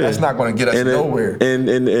 that's not going to get us nowhere. And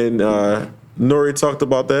Nori talked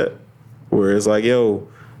about that, where it's like, yo,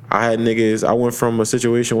 I had niggas, I went from a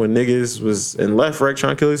situation where niggas was in left rec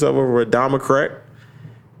trying to kill himself over a dime of crack.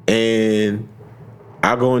 And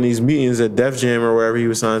I go in these meetings at Def Jam or wherever he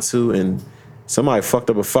was signed to, and somebody fucked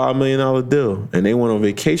up a $5 million deal, and they went on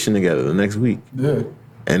vacation together the next week. Yeah.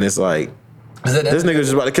 And it's like, this nigga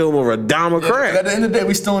just about to kill him over a dime of crack. At the end of the day,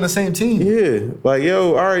 we still on the same team. Yeah. Like, yo,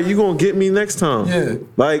 all right, you gonna get me next time. Yeah.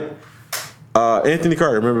 Like, Anthony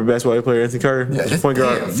Carter, remember basketball player Anthony Carter? Yeah, point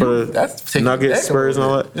guard for the Nuggets, Spurs, and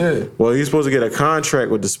all that? Yeah. Well, he's supposed to get a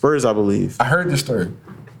contract with the Spurs, I believe. I heard this story.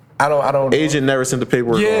 I don't know. Agent never sent the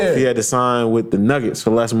paperwork off. He had to sign with the Nuggets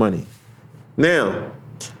for less money. Now,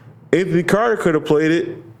 Anthony Carter could have played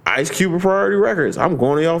it Ice Cube or Priority Records. I'm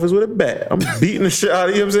going to the office with a bat. I'm beating the shit out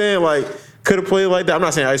of you, know what I'm saying? Like, could have played like that. I'm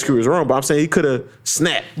not saying Ice Cube was wrong, but I'm saying he could have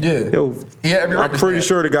snapped. Yeah. Yo, I'm pretty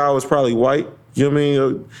sure the guy was probably white. You know what I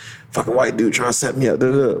mean? Fucking white dude trying to set me up.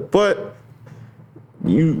 But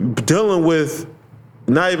you dealing with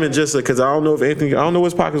not even just because I don't know what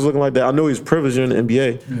his pockets looking like that. I know he's privileged in the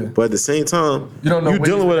NBA, but at the same time, you're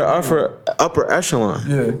dealing with an upper echelon.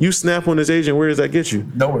 Yeah. You snap on this agent, where does that get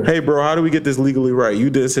you? Nowhere. Hey, bro, how do we get this legally right? You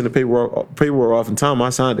didn't send the paperwork off in time. I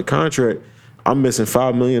signed the contract. I'm missing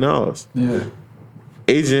 $5 million. Yeah.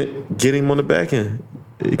 Agent, get him on the back end.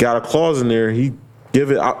 He got a clause in there. He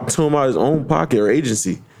give it out to him out of his own pocket or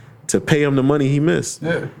agency to pay him the money he missed.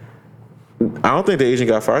 Yeah. I don't think the agent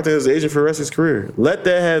got fired. I think it was the agent for the rest of his career. Let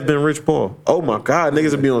that have been Rich Paul. Oh my God,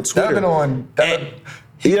 niggas would be on Twitter.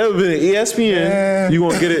 He ever been at ESPN? Yeah. You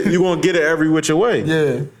gonna get it? You gonna get it every which way?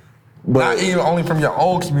 Yeah. But not even only from your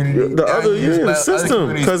own community. The other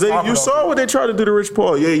system, because you saw what they tried to do to Rich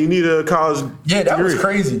Paul. Yeah, you need a college. Yeah, that degree. was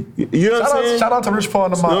crazy. You know what I'm saying? Shout out to Rich Paul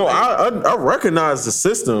and the mob. No, I recognize the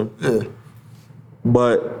system. Yeah.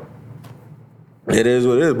 But it is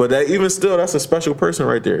what it is. But that even still, that's a special person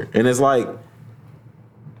right there. And it's like,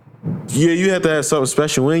 yeah, you have to have something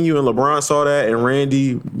special in you. And LeBron saw that, and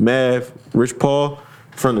Randy, Mav, Rich Paul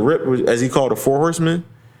from the rip, as he called the Four Horsemen.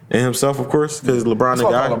 And himself, of course, because LeBron the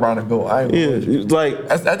guy. LeBron and Bill.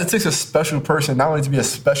 It takes a special person, not only to be a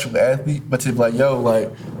special athlete, but to be like, yo,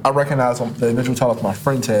 like, I recognize the individual talent of my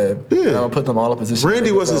friend tab. Yeah. And I'm gonna put them all in position.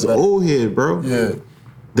 Randy was his old head, bro. Yeah.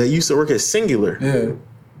 That used to work at Singular. Yeah.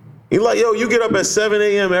 He like, yo, you get up at 7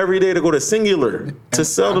 a.m. every day to go to Singular to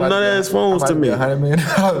sell them nut-ass phones to me. I'm about to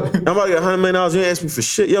get $100 million. You ain't ask me for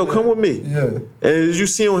shit. Yo, come with me. Yeah. And as you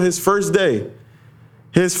see on his first day,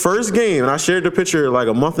 his first game, and I shared the picture like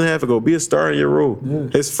a month and a half ago, be a star in your role. Yeah.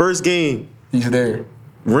 His first game, he's there.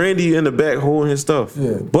 Randy in the back holding his stuff.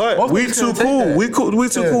 Yeah. But we too cool. We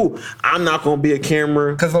too cool. I'm not gonna be a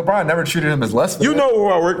camera. Because LeBron never treated him as less. You know who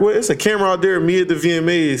I work with? It's a camera out there, me at the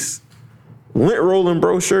VMAs, lint rolling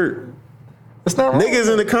bro shirt. It's not wrong.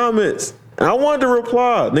 Niggas in the comments. And I wanted to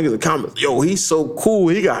reply. Niggas in the comments, yo, he's so cool.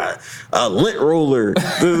 He got a lint roller,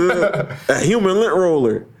 a human lint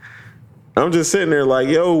roller. I'm just sitting there like,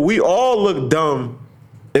 yo, we all look dumb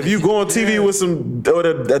If you go on TV with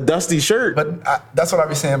a dusty shirt. But that's what I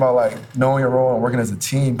be saying about like knowing your role and working as a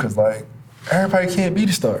team, because like everybody can't be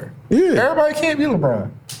the star. Yeah. Everybody can't be LeBron.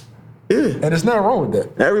 Yeah. And there's nothing wrong with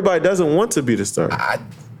that. Everybody doesn't want to be the star. I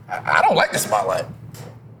don't like the spotlight.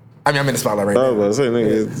 I mean, I'm in the spotlight right now. I was about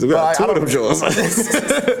to say, nigga, we got two of them Joes.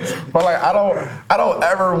 But like, I don't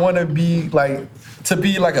ever want to be like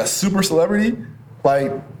a super celebrity.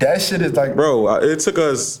 Like that shit is like, bro. It took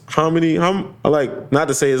us like, not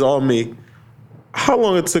to say it's all me. How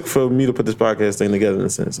long it took for me to put this podcast thing together in a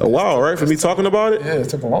sense? A while, right? For me talking about it. Yeah, it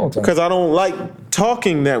took a long time. Because I don't like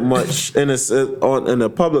talking that much in a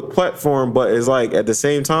public platform, but it's like at the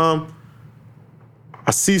same time,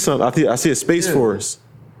 I see something. I see a space for us.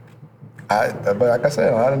 But like I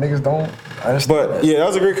said, a lot of niggas don't understand. But yeah, that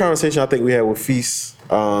was a great conversation I think we had with Feast.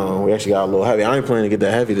 We actually got a little heavy. I ain't planning to get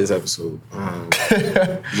that heavy this episode.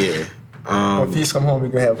 Yeah. When Feast come home, we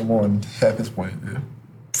can have him on at this point. Yeah.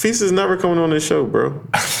 Feast is never coming on this show, bro.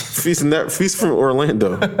 Feast from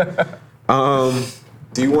Orlando.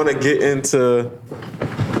 Do you want to get into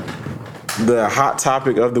the hot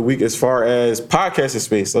topic of the week as far as podcasting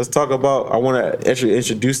space? Let's talk about. I want to actually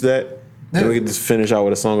introduce that. Then we can just finish out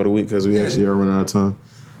with a song of the week because we actually are running out of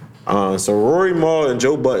time. So Rory Maul and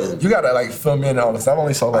Joe Budden. You gotta like fill me in on this. I've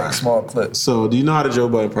only saw like small clips. So do you know how the Joe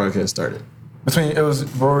Budden podcast started? It was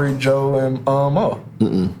Rory, Joe, and Maul.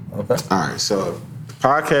 Okay. All right. So the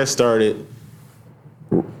podcast started.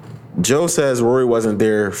 Joe says Rory wasn't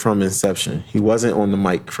there from inception. He wasn't on the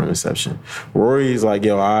mic from inception. Rory's like,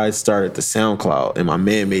 yo, I started the SoundCloud and my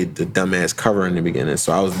man made the dumbass cover in the beginning.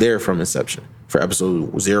 So I was there from inception for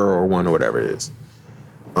episode 0 or 1 or whatever it is.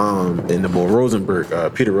 And the boy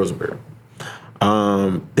Rosenberg, Peter Rosenberg.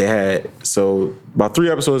 They had, so about 3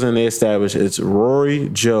 episodes in, they established it's Rory,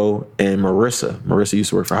 Joe, and Marissa. Marissa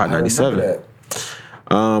used to work for Hot 97.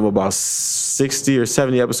 About 60 or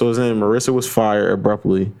 70 episodes in, Marissa was fired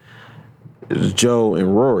abruptly. It was Joe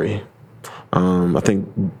and Rory. I think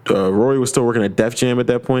Rory was still working at Def Jam at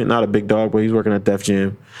that point. Not a big dog, but he's working at Def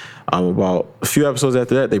Jam. About a few episodes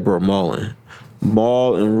after that, they brought Maul in.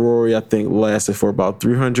 Maul and Rory, I think, lasted for about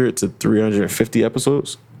 300 to 350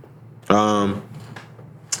 episodes. And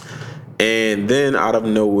then out of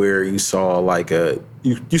nowhere, you saw like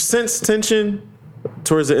you sense tension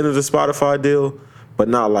towards the end of the Spotify deal, but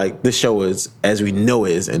not like this show is, as we know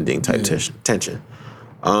it, is ending type tension.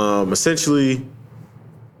 Essentially,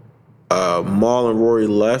 Maul and Rory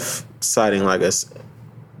left, citing like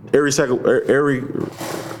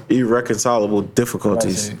irreconcilable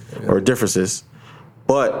difficulties or differences,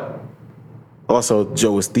 but also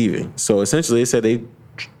Joe was thieving. So essentially, they said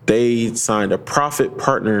they signed a profit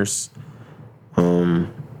partners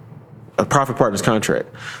contract.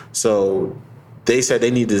 So they said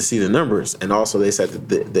they needed to see the numbers, and also they said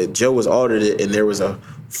that Joe was audited and there was a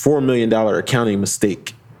 $4 million accounting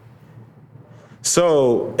mistake.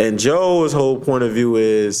 So, and Joe's whole point of view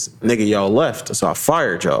is, nigga, y'all left, so I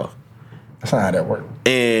fired y'all. That's not how that worked.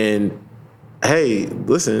 And hey,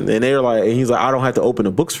 listen, and they were like, and he's like, I don't have to open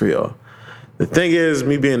the books for y'all. The thing is,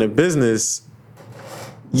 me being in business,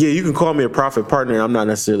 yeah, you can call me a profit partner. I'm not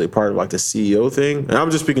necessarily part of like the CEO thing. And I'm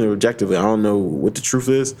just speaking objectively. I don't know what the truth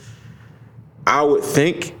is. I would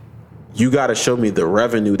think you got to show me the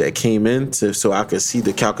revenue that came in so I could see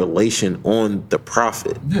the calculation on the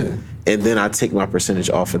profit. Yeah. And then I take my percentage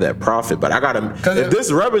off of that profit. But I got to, if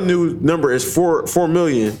this revenue number is $4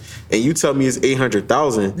 million and you tell me it's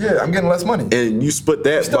 800,000. Yeah, I'm getting less money. And you split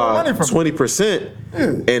that by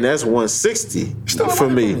 20%, and that's 160 for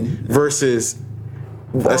me versus,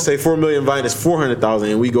 let's say 4 million minus 400,000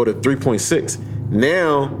 and we go to 3.6.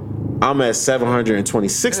 Now I'm at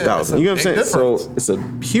 726,000. You know what I'm saying? Difference. So it's a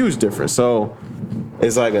huge difference. So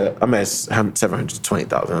it's like I'm at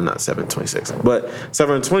 720,000. I'm not 726, but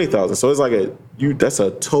 720,000. So it's like that's a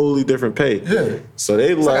totally different pay. Yeah. So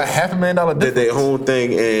they left like a $500,000 difference. Did their whole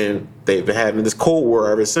thing, and they've been having this Cold War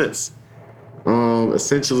ever since.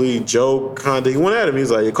 Essentially, Joe he went at him. He's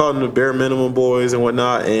like, you called them the bare minimum boys and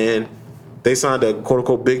whatnot, and they signed a quote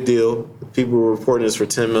unquote big deal. People were reporting this for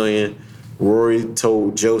 $10 million. Rory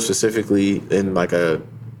told Joe specifically in like a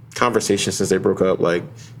conversation since they broke up, like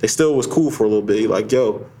they still was cool for a little bit. He like,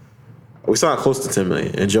 yo, we signed close to 10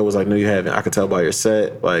 million. And Joe was like, no, you haven't. I could tell by your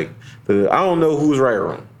set. Like, I don't know who's right or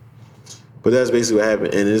wrong. But that's basically what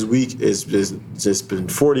happened. And this week it's just been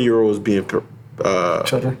 40-year-olds being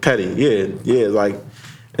petty. Yeah. Like,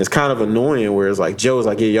 it's kind of annoying where it's like Joe was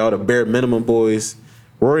like, yeah, y'all the bare minimum boys.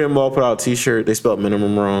 Rory and Maul put out a t-shirt. They spelled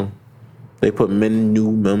minimum wrong. They put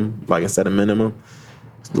minimum, like instead of minimum.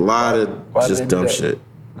 A lot of just dumb shit.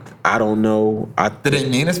 I don't know. Did they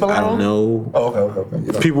mean to spell it I don't wrong? know. Oh, okay.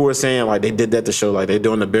 You know. People were saying like they did that to show like they're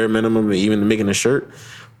doing the bare minimum and even making a shirt.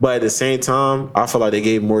 But at the same time, I feel like they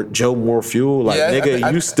gave Joe more fuel. Like,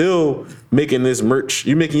 nigga, you still making this merch.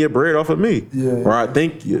 You making your bread off of me. Yeah. Or I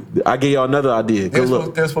think I gave y'all another idea. Good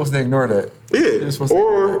luck. They're supposed to ignore that. Yeah.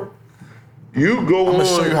 Or you go I'm on. going to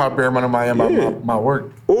show you how bare minimum I am about my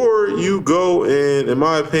work. Or you go and, in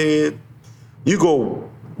my opinion, you go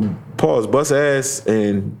bust ass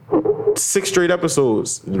and 6 straight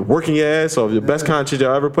episodes, working your ass off, your best content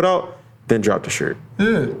y'all ever put out, then drop the shirt.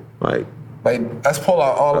 Yeah. Like, let's pull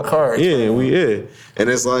out all the cards. Yeah, and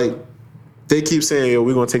it's like they keep saying, "Yo,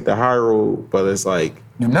 we're gonna take the high road," but it's like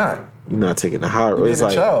you're not taking the high road. It's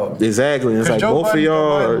like child. Exactly. It's like Joe both of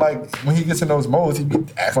y'all. Like when he gets in those modes, he be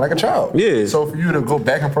acting like a child. Yeah. So for you to go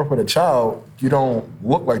back and forth with a child, you don't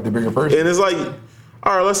look like the bigger person. And it's like,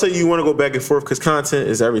 all right, let's say you want to go back and forth because content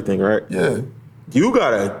is everything, right? Yeah. The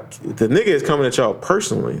nigga is coming at y'all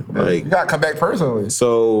personally. Like, you gotta come back personally.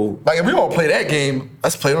 So, like, if we gonna play that game,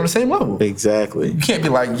 let's play it on the same level. Exactly. You can't be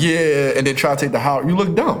like, yeah, and then try to take the how. You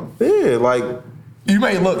look dumb. Yeah, like you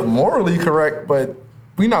may look morally correct, but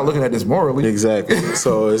we're not looking at this morally. Exactly.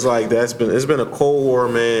 So it's like it's been a cold war,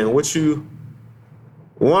 man. I want to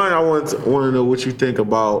know what you think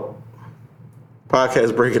about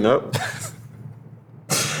podcasts breaking up.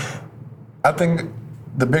 I think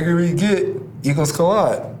the bigger we get, egos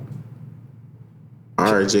collide.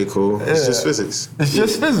 All right, J. Cole. Yeah. It's just physics. It's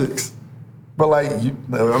just physics. But like, I'm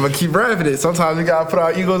gonna keep rapping it. Sometimes you gotta put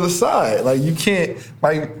our egos aside. Like, you can't,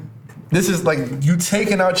 like, this is like you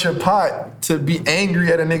taking out your pot to be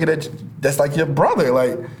angry at a nigga that's like your brother.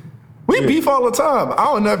 Like, we beef all the time. I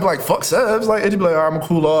don't know, be like, fuck Sebs. Like, it'd be like, all right, I'm gonna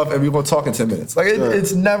cool off and we're gonna talk in 10 minutes. Like,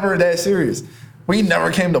 it's never that serious. We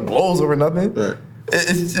never came to blows over nothing. Right.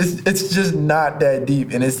 It's just not that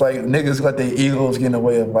deep, and it's like niggas let their egos get in the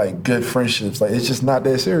way of like good friendships. Like, it's just not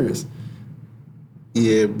that serious.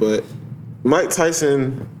 Yeah, but Mike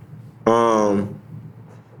Tyson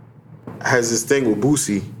has this thing with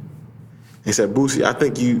Boosie. He said, Boosie, I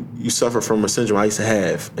think you suffer from a syndrome I used to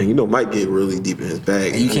have. And Mike get really deep in his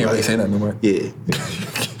bag. And you can't really say that no more. Yeah.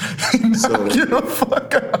 So get the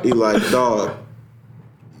fuck out. He like, dog,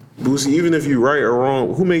 Boosie, even if you right or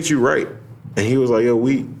wrong, who made you right? And he was like, yo,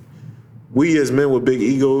 we as men with big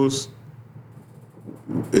egos,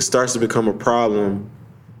 it starts to become a problem.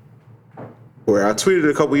 Where I tweeted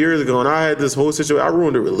a couple years ago and I had this whole situation, I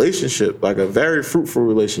ruined a relationship, like a very fruitful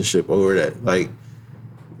relationship over that. Like, you know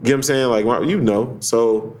what I'm saying? Like,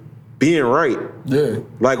 so being right. Yeah.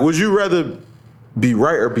 Like, would you rather be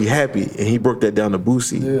right or be happy? And he broke that down to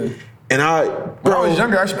Boosie. Yeah. And when I was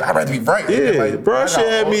younger, I'd rather be right. Yeah, like, bro, shit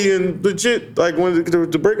had me in legit, like when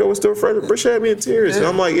the breakup was still fresh, bro, shit had me in tears. Yeah. And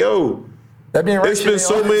I'm like, yo, that being right, it's been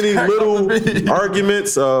so many little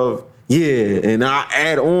arguments of, and I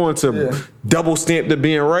add on to double stamp the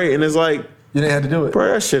being right. And it's like, you didn't have to do it.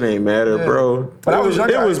 Bro, that shit ain't matter, bro. When I was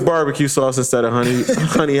younger, it was barbecue sauce instead of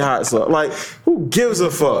honey hot sauce. Like, who gives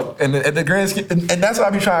a fuck? And at the grand scheme, and that's what I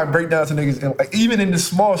be trying to break down to niggas. And like, even in the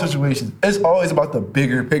small situations, it's always about the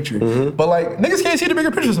bigger picture. Mm-hmm. But like, niggas can't see the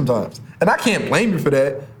bigger picture sometimes. And I can't blame you for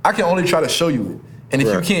that. I can only try to show you it. And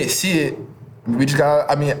if you can't see it, we just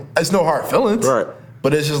gotta, it's no hard feelings. Right.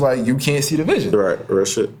 But it's just like, you can't see the vision. Right, real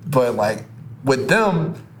shit. But like, with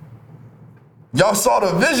them, y'all saw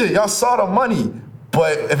the vision, y'all saw the money,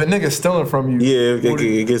 but if a nigga's stealing from you,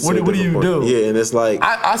 it gets what do you do? Yeah, and it's like,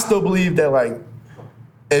 I still believe that like,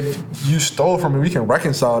 if you stole from me, we can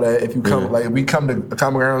reconcile that. If you come, like, if we come to a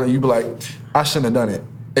common ground and you be like, I shouldn't have done it.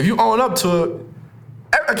 If you own up to it,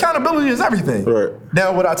 accountability is everything. Right.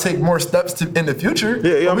 Now, would I take more steps in the future?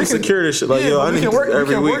 Yeah, I'm secure this shit. Like, yo, I need we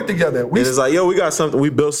can week. work together. And it's like, yo, we got something. We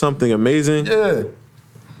built something amazing. Yeah.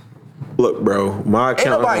 Look, bro, my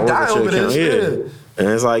account. Ain't nobody die over this. Yeah. And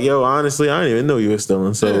it's like, yo, honestly, I didn't even know you were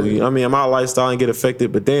stealing. So, my lifestyle didn't get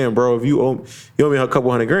affected. But damn, bro, if you owe me a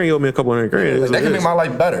couple $100,000, you owe me a couple $100,000. That can make my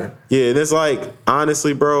life better. Yeah, and it's like,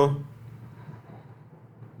 honestly, bro,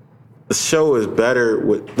 the show is better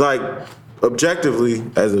with, like, objectively,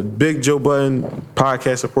 as a big Joe Budden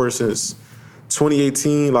podcast supporter since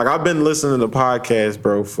 2018. Like, I've been listening to the podcast,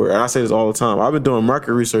 bro, and I say this all the time. I've been doing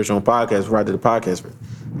market research on podcasts before I did the podcast for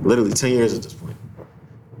literally 10 years at this point.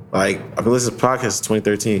 Like, I've been listening to podcasts since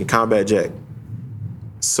 2013, Combat Jack.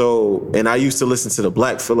 So, and I used to listen to the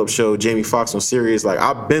Black Phillip show, Jamie Foxx on Sirius. Like,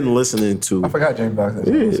 I've been listening to. I forgot Jamie Foxx.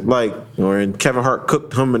 Yeah, like, and Kevin Hart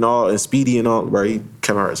cooked him and all, and Speedy and all. Bro,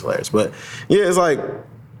 Kevin Hart is hilarious. But yeah, it's like,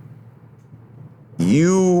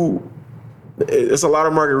 it's a lot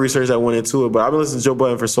of market research that went into it. But I've been listening to Joe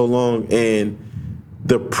Budden for so long, and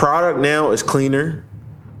the product now is cleaner.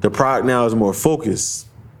 The product now is more focused.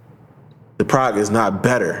 the product is not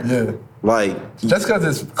better. Yeah. Like just because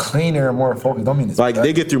it's cleaner and more focused, don't mean it's like better.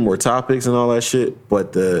 they get through more topics and all that shit.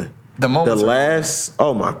 But the last,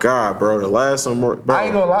 oh my god, bro, the last one more. Bro. I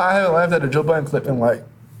ain't gonna lie, I haven't laughed at the Joe Budden clip in like,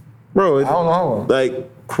 bro, I don't know how long. Like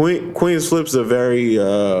Queen's Flip's a very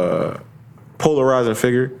polarizing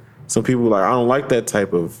figure. Some people like, I don't like that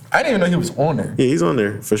type of. I didn't even know he was on there. Yeah, he's on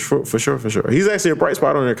there for sure. He's actually a bright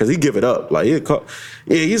spot on there because he give it up. Like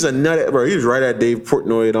he's a nut, bro. He was right at Dave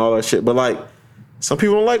Portnoy and all that shit. But like, some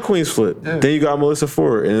people don't like Queen's Flip. Yeah. Then you got Melissa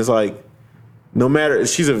Ford, and it's like, no matter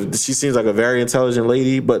she seems like a very intelligent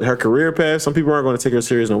lady, but her career path, some people aren't going to take her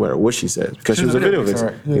serious no matter what she says because she was a video vixen.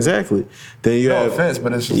 Right? Yeah. Exactly. Then you have offense,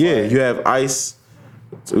 but it's just you have Ice,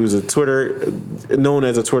 who's a Twitter, known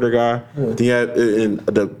as a Twitter guy. Yeah. Then you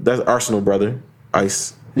have that's Arsenal brother,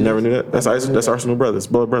 Ice. You never knew that? That's Ice. That's Arsenal brother. It's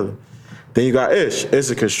blood brother. Then you got Ish.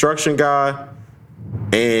 It's a construction guy,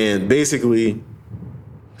 and basically,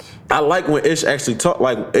 I like when Ish actually talk.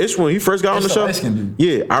 Like Ish when he first got on the show.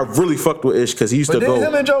 Yeah, I really fucked with Ish because he used to go.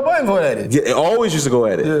 Him and Joe Budden go at it. Yeah, it always used to go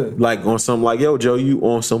at it. Yeah. Like on some like, yo, Joe, you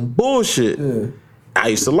on some bullshit. Yeah. I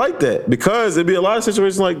used to like that because it'd be a lot of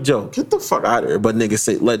situations like, Joe, get the fuck out of here. But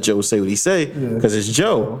niggas let Joe say what he say because it's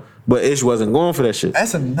Joe. But Ish wasn't going for that shit.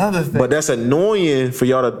 That's another thing. But that's annoying for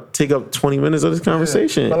y'all to take up 20 minutes of this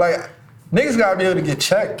conversation. But like, niggas gotta be able to get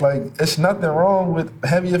checked. Like, it's nothing wring with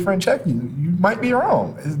having your friend check you. You might be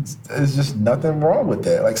wrong. It's just nothing wrong with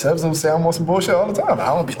that. Like, Sebs will say I'm on some bullshit all the time. I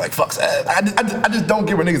don't be like, fuck Sebs. I just don't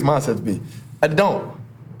get where niggas' mindsets be. I don't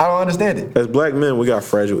understand it. As black men, we got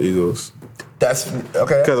fragile egos. That's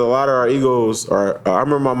okay. Because a lot of our egos are. I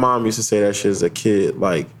remember my mom used to say that shit as a kid.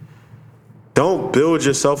 Like, don't build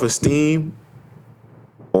your self-esteem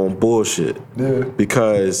on bullshit. Yeah.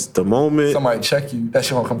 Because the moment somebody check you, that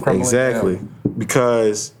shit gonna come crumbling. Exactly. Down.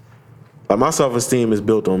 Because like my self-esteem is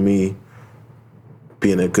built on me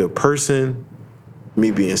being a good person,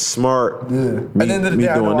 me being smart. Yeah. At the end of the day,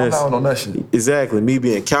 I know I'm not on that shit. Exactly. Me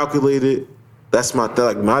being calculated. That's my thing.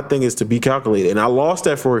 Like my thing is to be calculated, and I lost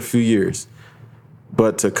that for a few years.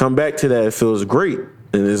 But to come back to that, it feels great,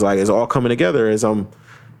 and it's like it's all coming together as I'm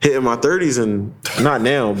hitting my 30s, and not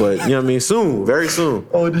now, but you know what I mean, soon, very soon.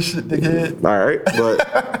 Oh, this shit, dickhead. All right,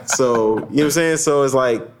 but so you know what I'm saying. So it's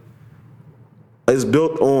like it's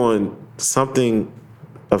built on something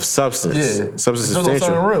of substance, substance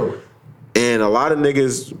substantial, real. And a lot of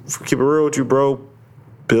niggas, keep it real with you, bro,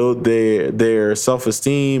 build their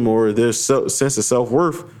self-esteem or their sense of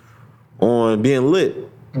self-worth on being lit.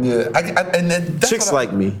 Yeah, and then chicks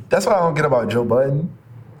like me. That's what I don't get about Joe Budden,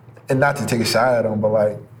 and not to take a shot at him, but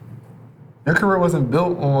like, your career wasn't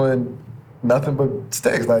built on nothing but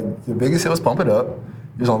sticks. Like, your biggest hit was Pump It Up.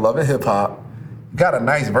 You was on Love and Hip Hop. You got a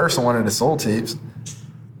nice verse on one of the soul tapes.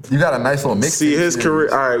 You got a nice little mix. See, his career,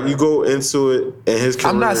 all right, you go into it, and his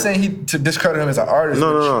career. I'm not saying to discredit him as an artist.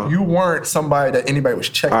 No. You weren't somebody that anybody was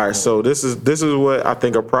checking. All right, so this is what I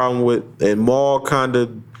think a problem with, and Maul kind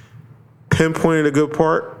of pinpointed a good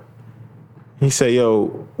part. He said,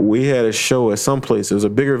 yo, we had a show at some place. It was a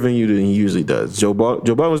bigger venue than he usually does. Joe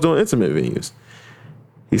Budden was doing intimate venues.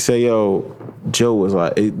 He said, yo, Joe was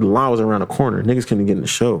like, the line was around the corner. Niggas couldn't get in the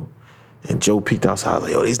show. And Joe peeked outside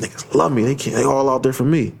like, yo, these niggas love me. They all out there for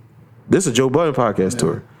me. This is a Joe Budden podcast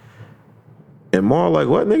tour. And Maul like,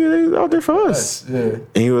 what, nigga? They out there for us. Yeah.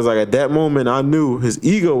 And he was like, at that moment, I knew his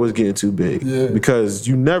ego was getting too big. Yeah. Because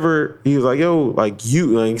he was like, yo, like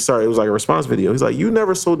you, it was like a response video. He's like, you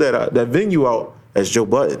never sold that venue out as Joe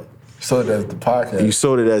Budden. You sold it as the podcast. You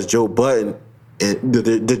sold it as Joe Budden, and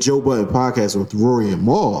the Joe Budden podcast with Rory and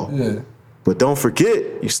Maul. Yeah. But don't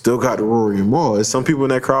forget, you still got the Rory and Maul. There's some people in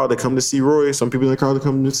that crowd that come to see Rory, some people in that crowd that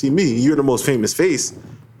come to see me. You're the most famous face,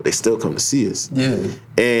 but they still come to see us. Yeah.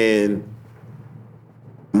 And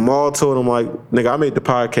Maul told him, like, nigga, I made the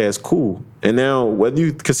podcast cool. And now, whether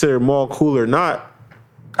you consider Maul cool or not,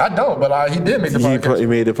 I don't, but he did make the podcast. He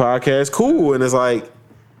made the podcast cool, and it's like,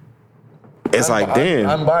 damn.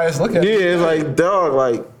 Unbiased look at it. Yeah, it's like, dog,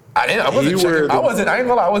 like, I ain't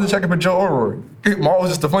gonna lie, I wasn't checking for Joe or Rory. Maul was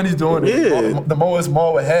just the funniest doing it. Yeah. The most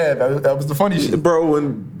Maul would have, that was the funny shit. Bro,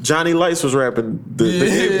 when Johnny Lights was rapping the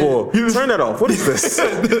hit ball, turn that off. What is this?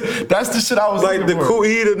 That's the shit I was like, looking for. Cool,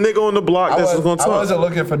 he the nigga on the block that's gonna talk. I wasn't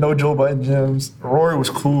looking for no Joe Budden gems. Rory was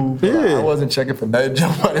cool, but I wasn't checking for nothing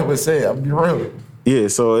Joe Budden would say. I'll be real. Yeah,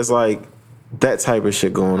 so it's like that type of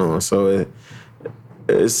shit going on. So it's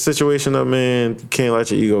a situation of, man, you can't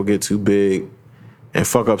let your ego get too big and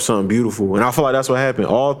fuck up something beautiful. And I feel like that's what happened.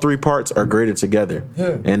 All three parts are greater together.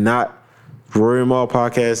 Yeah. And not, Rory and Maul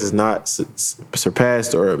podcast is not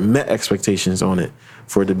surpassed or met expectations on it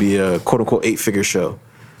for it to be a quote-unquote 8-figure show.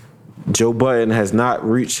 Joe Budden has not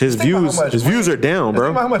reached his views. His views are down, bro.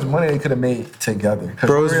 Think about how much money they could have made together.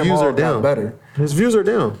 Bro, his views are down. Better. His views are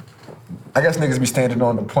down. I guess niggas be standing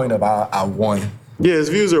on the point of I won. Yeah, his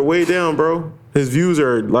views are way down, bro. His views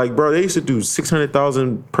are like, bro, they used to do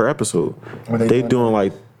 600,000 per episode. They doing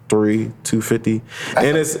like 250.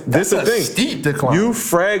 And this a thing. Steep decline. You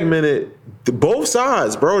fragmented both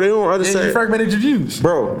sides, bro. They don't understand. You fragmented your views,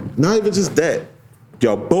 bro. Not even just that.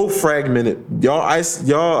 Y'all both fragmented.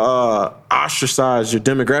 Y'all ostracized your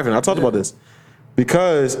demographic. I talked about this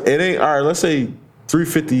because it ain't all right. Let's say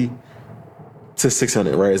 350 to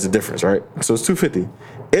 600, right? Is the difference, right? So it's 250.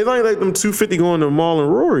 It ain't like them 250 going to Maul and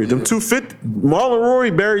Rory. Them 250, Maul and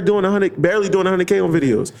Rory barely doing 100K on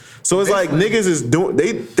videos. So it's like niggas is doing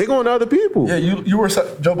they going to other people. Yeah, you were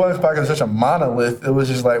Joe Budden's podcast was such a monolith. It was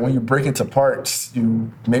just like when you break into parts, you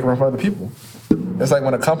make room for other people. It's like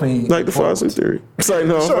when a company like the Fossil theory. It's like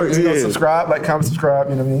no, sure, subscribe, like, comment, subscribe.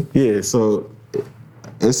 You know what I mean? Yeah. So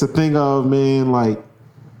it's a thing of, man, like.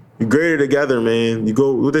 You're greater together, man. You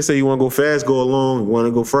go. What they say? You want to go fast, go alone. You want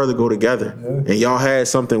to go further, go together. Yeah. And y'all had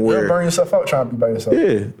something where you burn yourself out trying to be by yourself.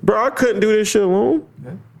 Yeah, bro. I couldn't do this shit alone.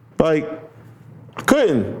 Yeah. Like, I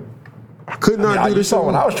couldn't. I could not do this shit alone.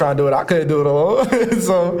 When I was trying to do it, I couldn't do it alone.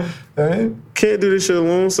 So, can't do this shit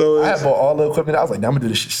alone. So I had bought all the equipment. I was like, nah, I'm gonna do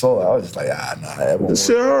this shit solo. I was just like, nah. This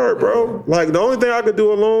shit hard, bro. Like the only thing I could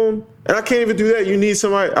do alone, and I can't even do that. You need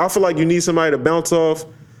somebody. I feel like you need somebody to bounce off.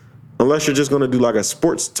 Unless you're just gonna do like a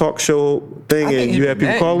sports talk show thing and you have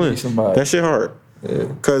people call in. That shit hard. Yeah.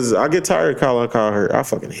 Cause I get tired of Kyle Hurt. I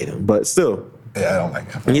fucking hate him. But still. Yeah, I don't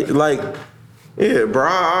like him. Yeah, bro,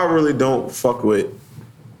 I really don't fuck with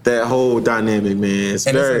that whole dynamic, man. It's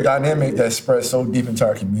a dynamic that spreads so deep into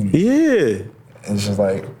our community. Yeah. It's just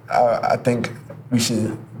like, I think we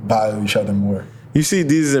should value each other more. You see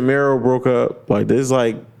Deezus and Mero broke up. Like, there's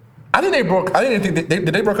like, I think they broke. I didn't think did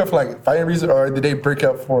they break up for like fighting reasons, or did they break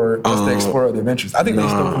up for us to explore other adventures? I think they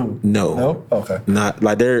still cool. No, okay. Not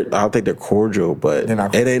like I don't think they're cordial, but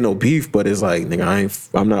it ain't no beef. But it's like, nigga,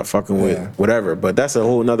 I'm not fucking with whatever. But that's a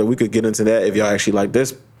whole nother. We could get into that if y'all actually like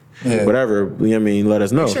this. Yeah. Whatever. You know what I mean? Let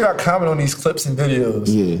us know. Make sure y'all comment on these clips and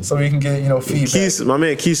videos, so we can get feedback. My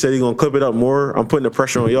man Keith said he's gonna clip it up more. I'm putting the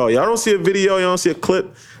pressure on y'all. Y'all don't see a video. Y'all don't see a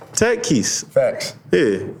clip. Tag Keith. Facts. Yeah,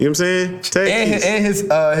 you know what I'm saying? Tag Keith. And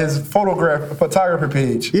his photographer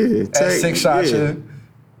page. Yeah, tag 6 shots. Yeah.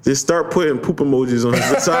 Just start putting poop emojis on his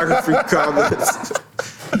photography comments.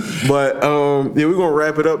 But we're gonna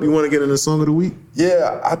wrap it up. You want to get in the song of the week?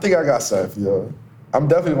 Yeah, I think I got something for y'all. I'm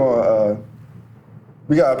definitely gonna.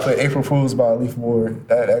 We gotta play April Fools by Leaf Ward.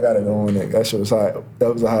 That gotta go on there. That shit was hot.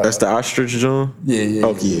 That was a hot. That's the ostrich, John? Yeah.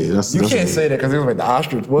 Oh, yeah. That's can't say that because it was like the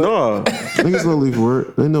ostrich. What? No. Niggas know Leaf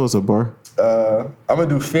Ward. They know it's a bar. I'm gonna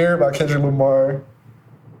do Fear by Kendrick Lamar.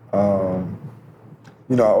 I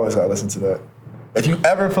always gotta listen to that. If you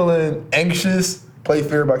ever feeling anxious, play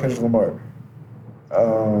Fear by Kendrick Lamar.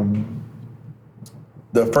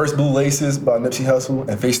 The First Blue Laces by Nipsey Hussle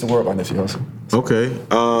and Face the World by Nipsey Hussle. Okay.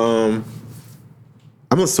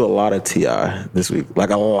 I'm gonna do a lot of T.I. this week, like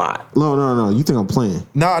a lot. No. You think I'm playing?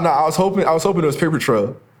 No. I was hoping it was Paper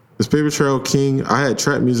Trail. It's Paper Trail, King. I had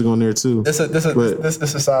trap music on there too. This is a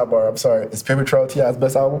sidebar. I'm sorry. Is Paper Trail T.I.'s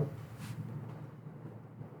best album?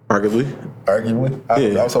 Arguably. I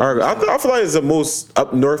feel like it's the most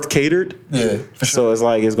up north catered. Yeah, for sure. So it's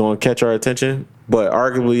like it's gonna catch our attention. But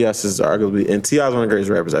arguably, yes, it's arguably. And T.I.'s one of the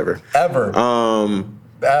greatest rappers ever. Ever.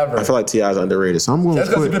 I feel like T.I.'s underrated. So I'm gonna That's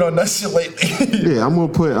because he's been on that shit lately. Yeah, I'm gonna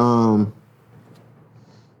put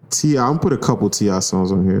T.I. I'm gonna put a couple T.I.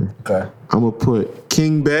 songs on here. Okay. I'm gonna put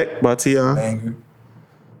King Back by T.I. Banger.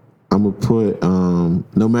 I'm gonna put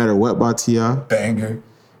No Matter What by T.I. Banger.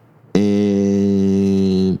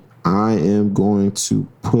 And I am going to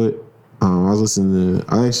put this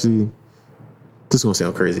is gonna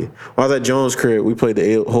sound crazy. While I was at Jones' crib, we played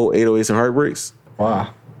the whole 808s and Heartbreaks.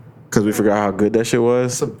 Wow. Because we forgot how good that shit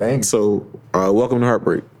was. That's a banger. So, Welcome to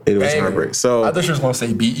Heartbreak. 808s and Heartbreak. So I thought you was going to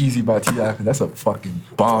say Be Easy by T.I. because that's a fucking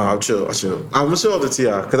bomb. I'll chill. I'm going to chill with the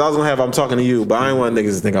T.I. because I was going to have I'm talking to you, but I ain't want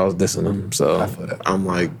niggas to think I was dissing them. So I feel that. I'm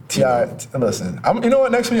like... T.I., listen. You know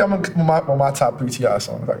what? Next week, I'm on my top 3 T.I.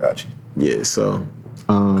 songs. I got you. Yeah, so...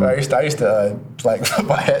 I used to put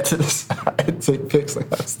my head to the side and take pics like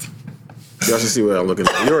that. Y'all should see what I'm looking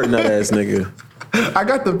at. You're a nut ass nigga. I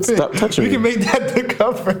got the pic. Stop touching me. We can make that the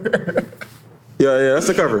cover. Yeah, that's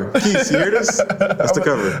the cover. Keith, you hear this? That's the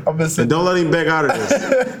cover. And don't let him back out of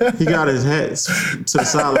this. He got his head to the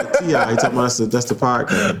side like T.I. He talking about that's the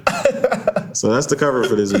podcast. So that's the cover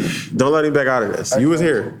for this week. Don't let him back out of this. You was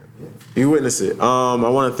here. You witnessed it. I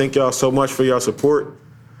want to thank y'all so much for y'all support.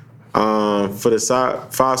 For the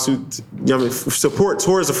side 5 suit, support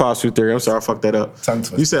towards the 5 suit theory. I'm sorry, I fucked that up.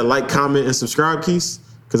 You said like, comment, and subscribe, Keys.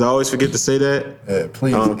 Because I always forget to say that. Yeah,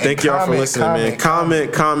 please. Thank y'all for listening, man.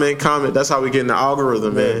 Comment. That's how we get in the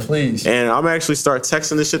algorithm, man. Please. And I'm actually start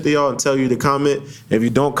texting this shit to y'all and tell you to comment. If you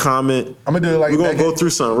don't comment, I'm gonna do it like we're gonna go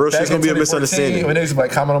through something. Real shit's gonna be a misunderstanding. When niggas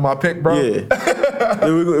like comment on my pic, bro. Yeah.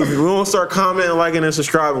 If we won't start commenting, liking, and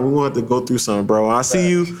subscribing, we want to go through something, bro. I see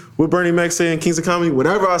you with Bernie Mac saying Kings of Comedy.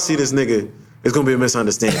 Whenever I see this nigga, it's gonna be a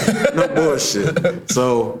misunderstanding. No bullshit.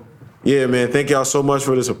 So, yeah, man. Thank y'all so much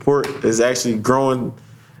for the support. It's actually grown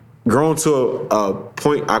to a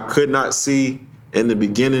point I could not see in the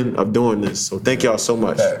beginning of doing this. So thank y'all so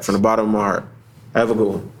much from the bottom of my heart. Have a good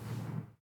one.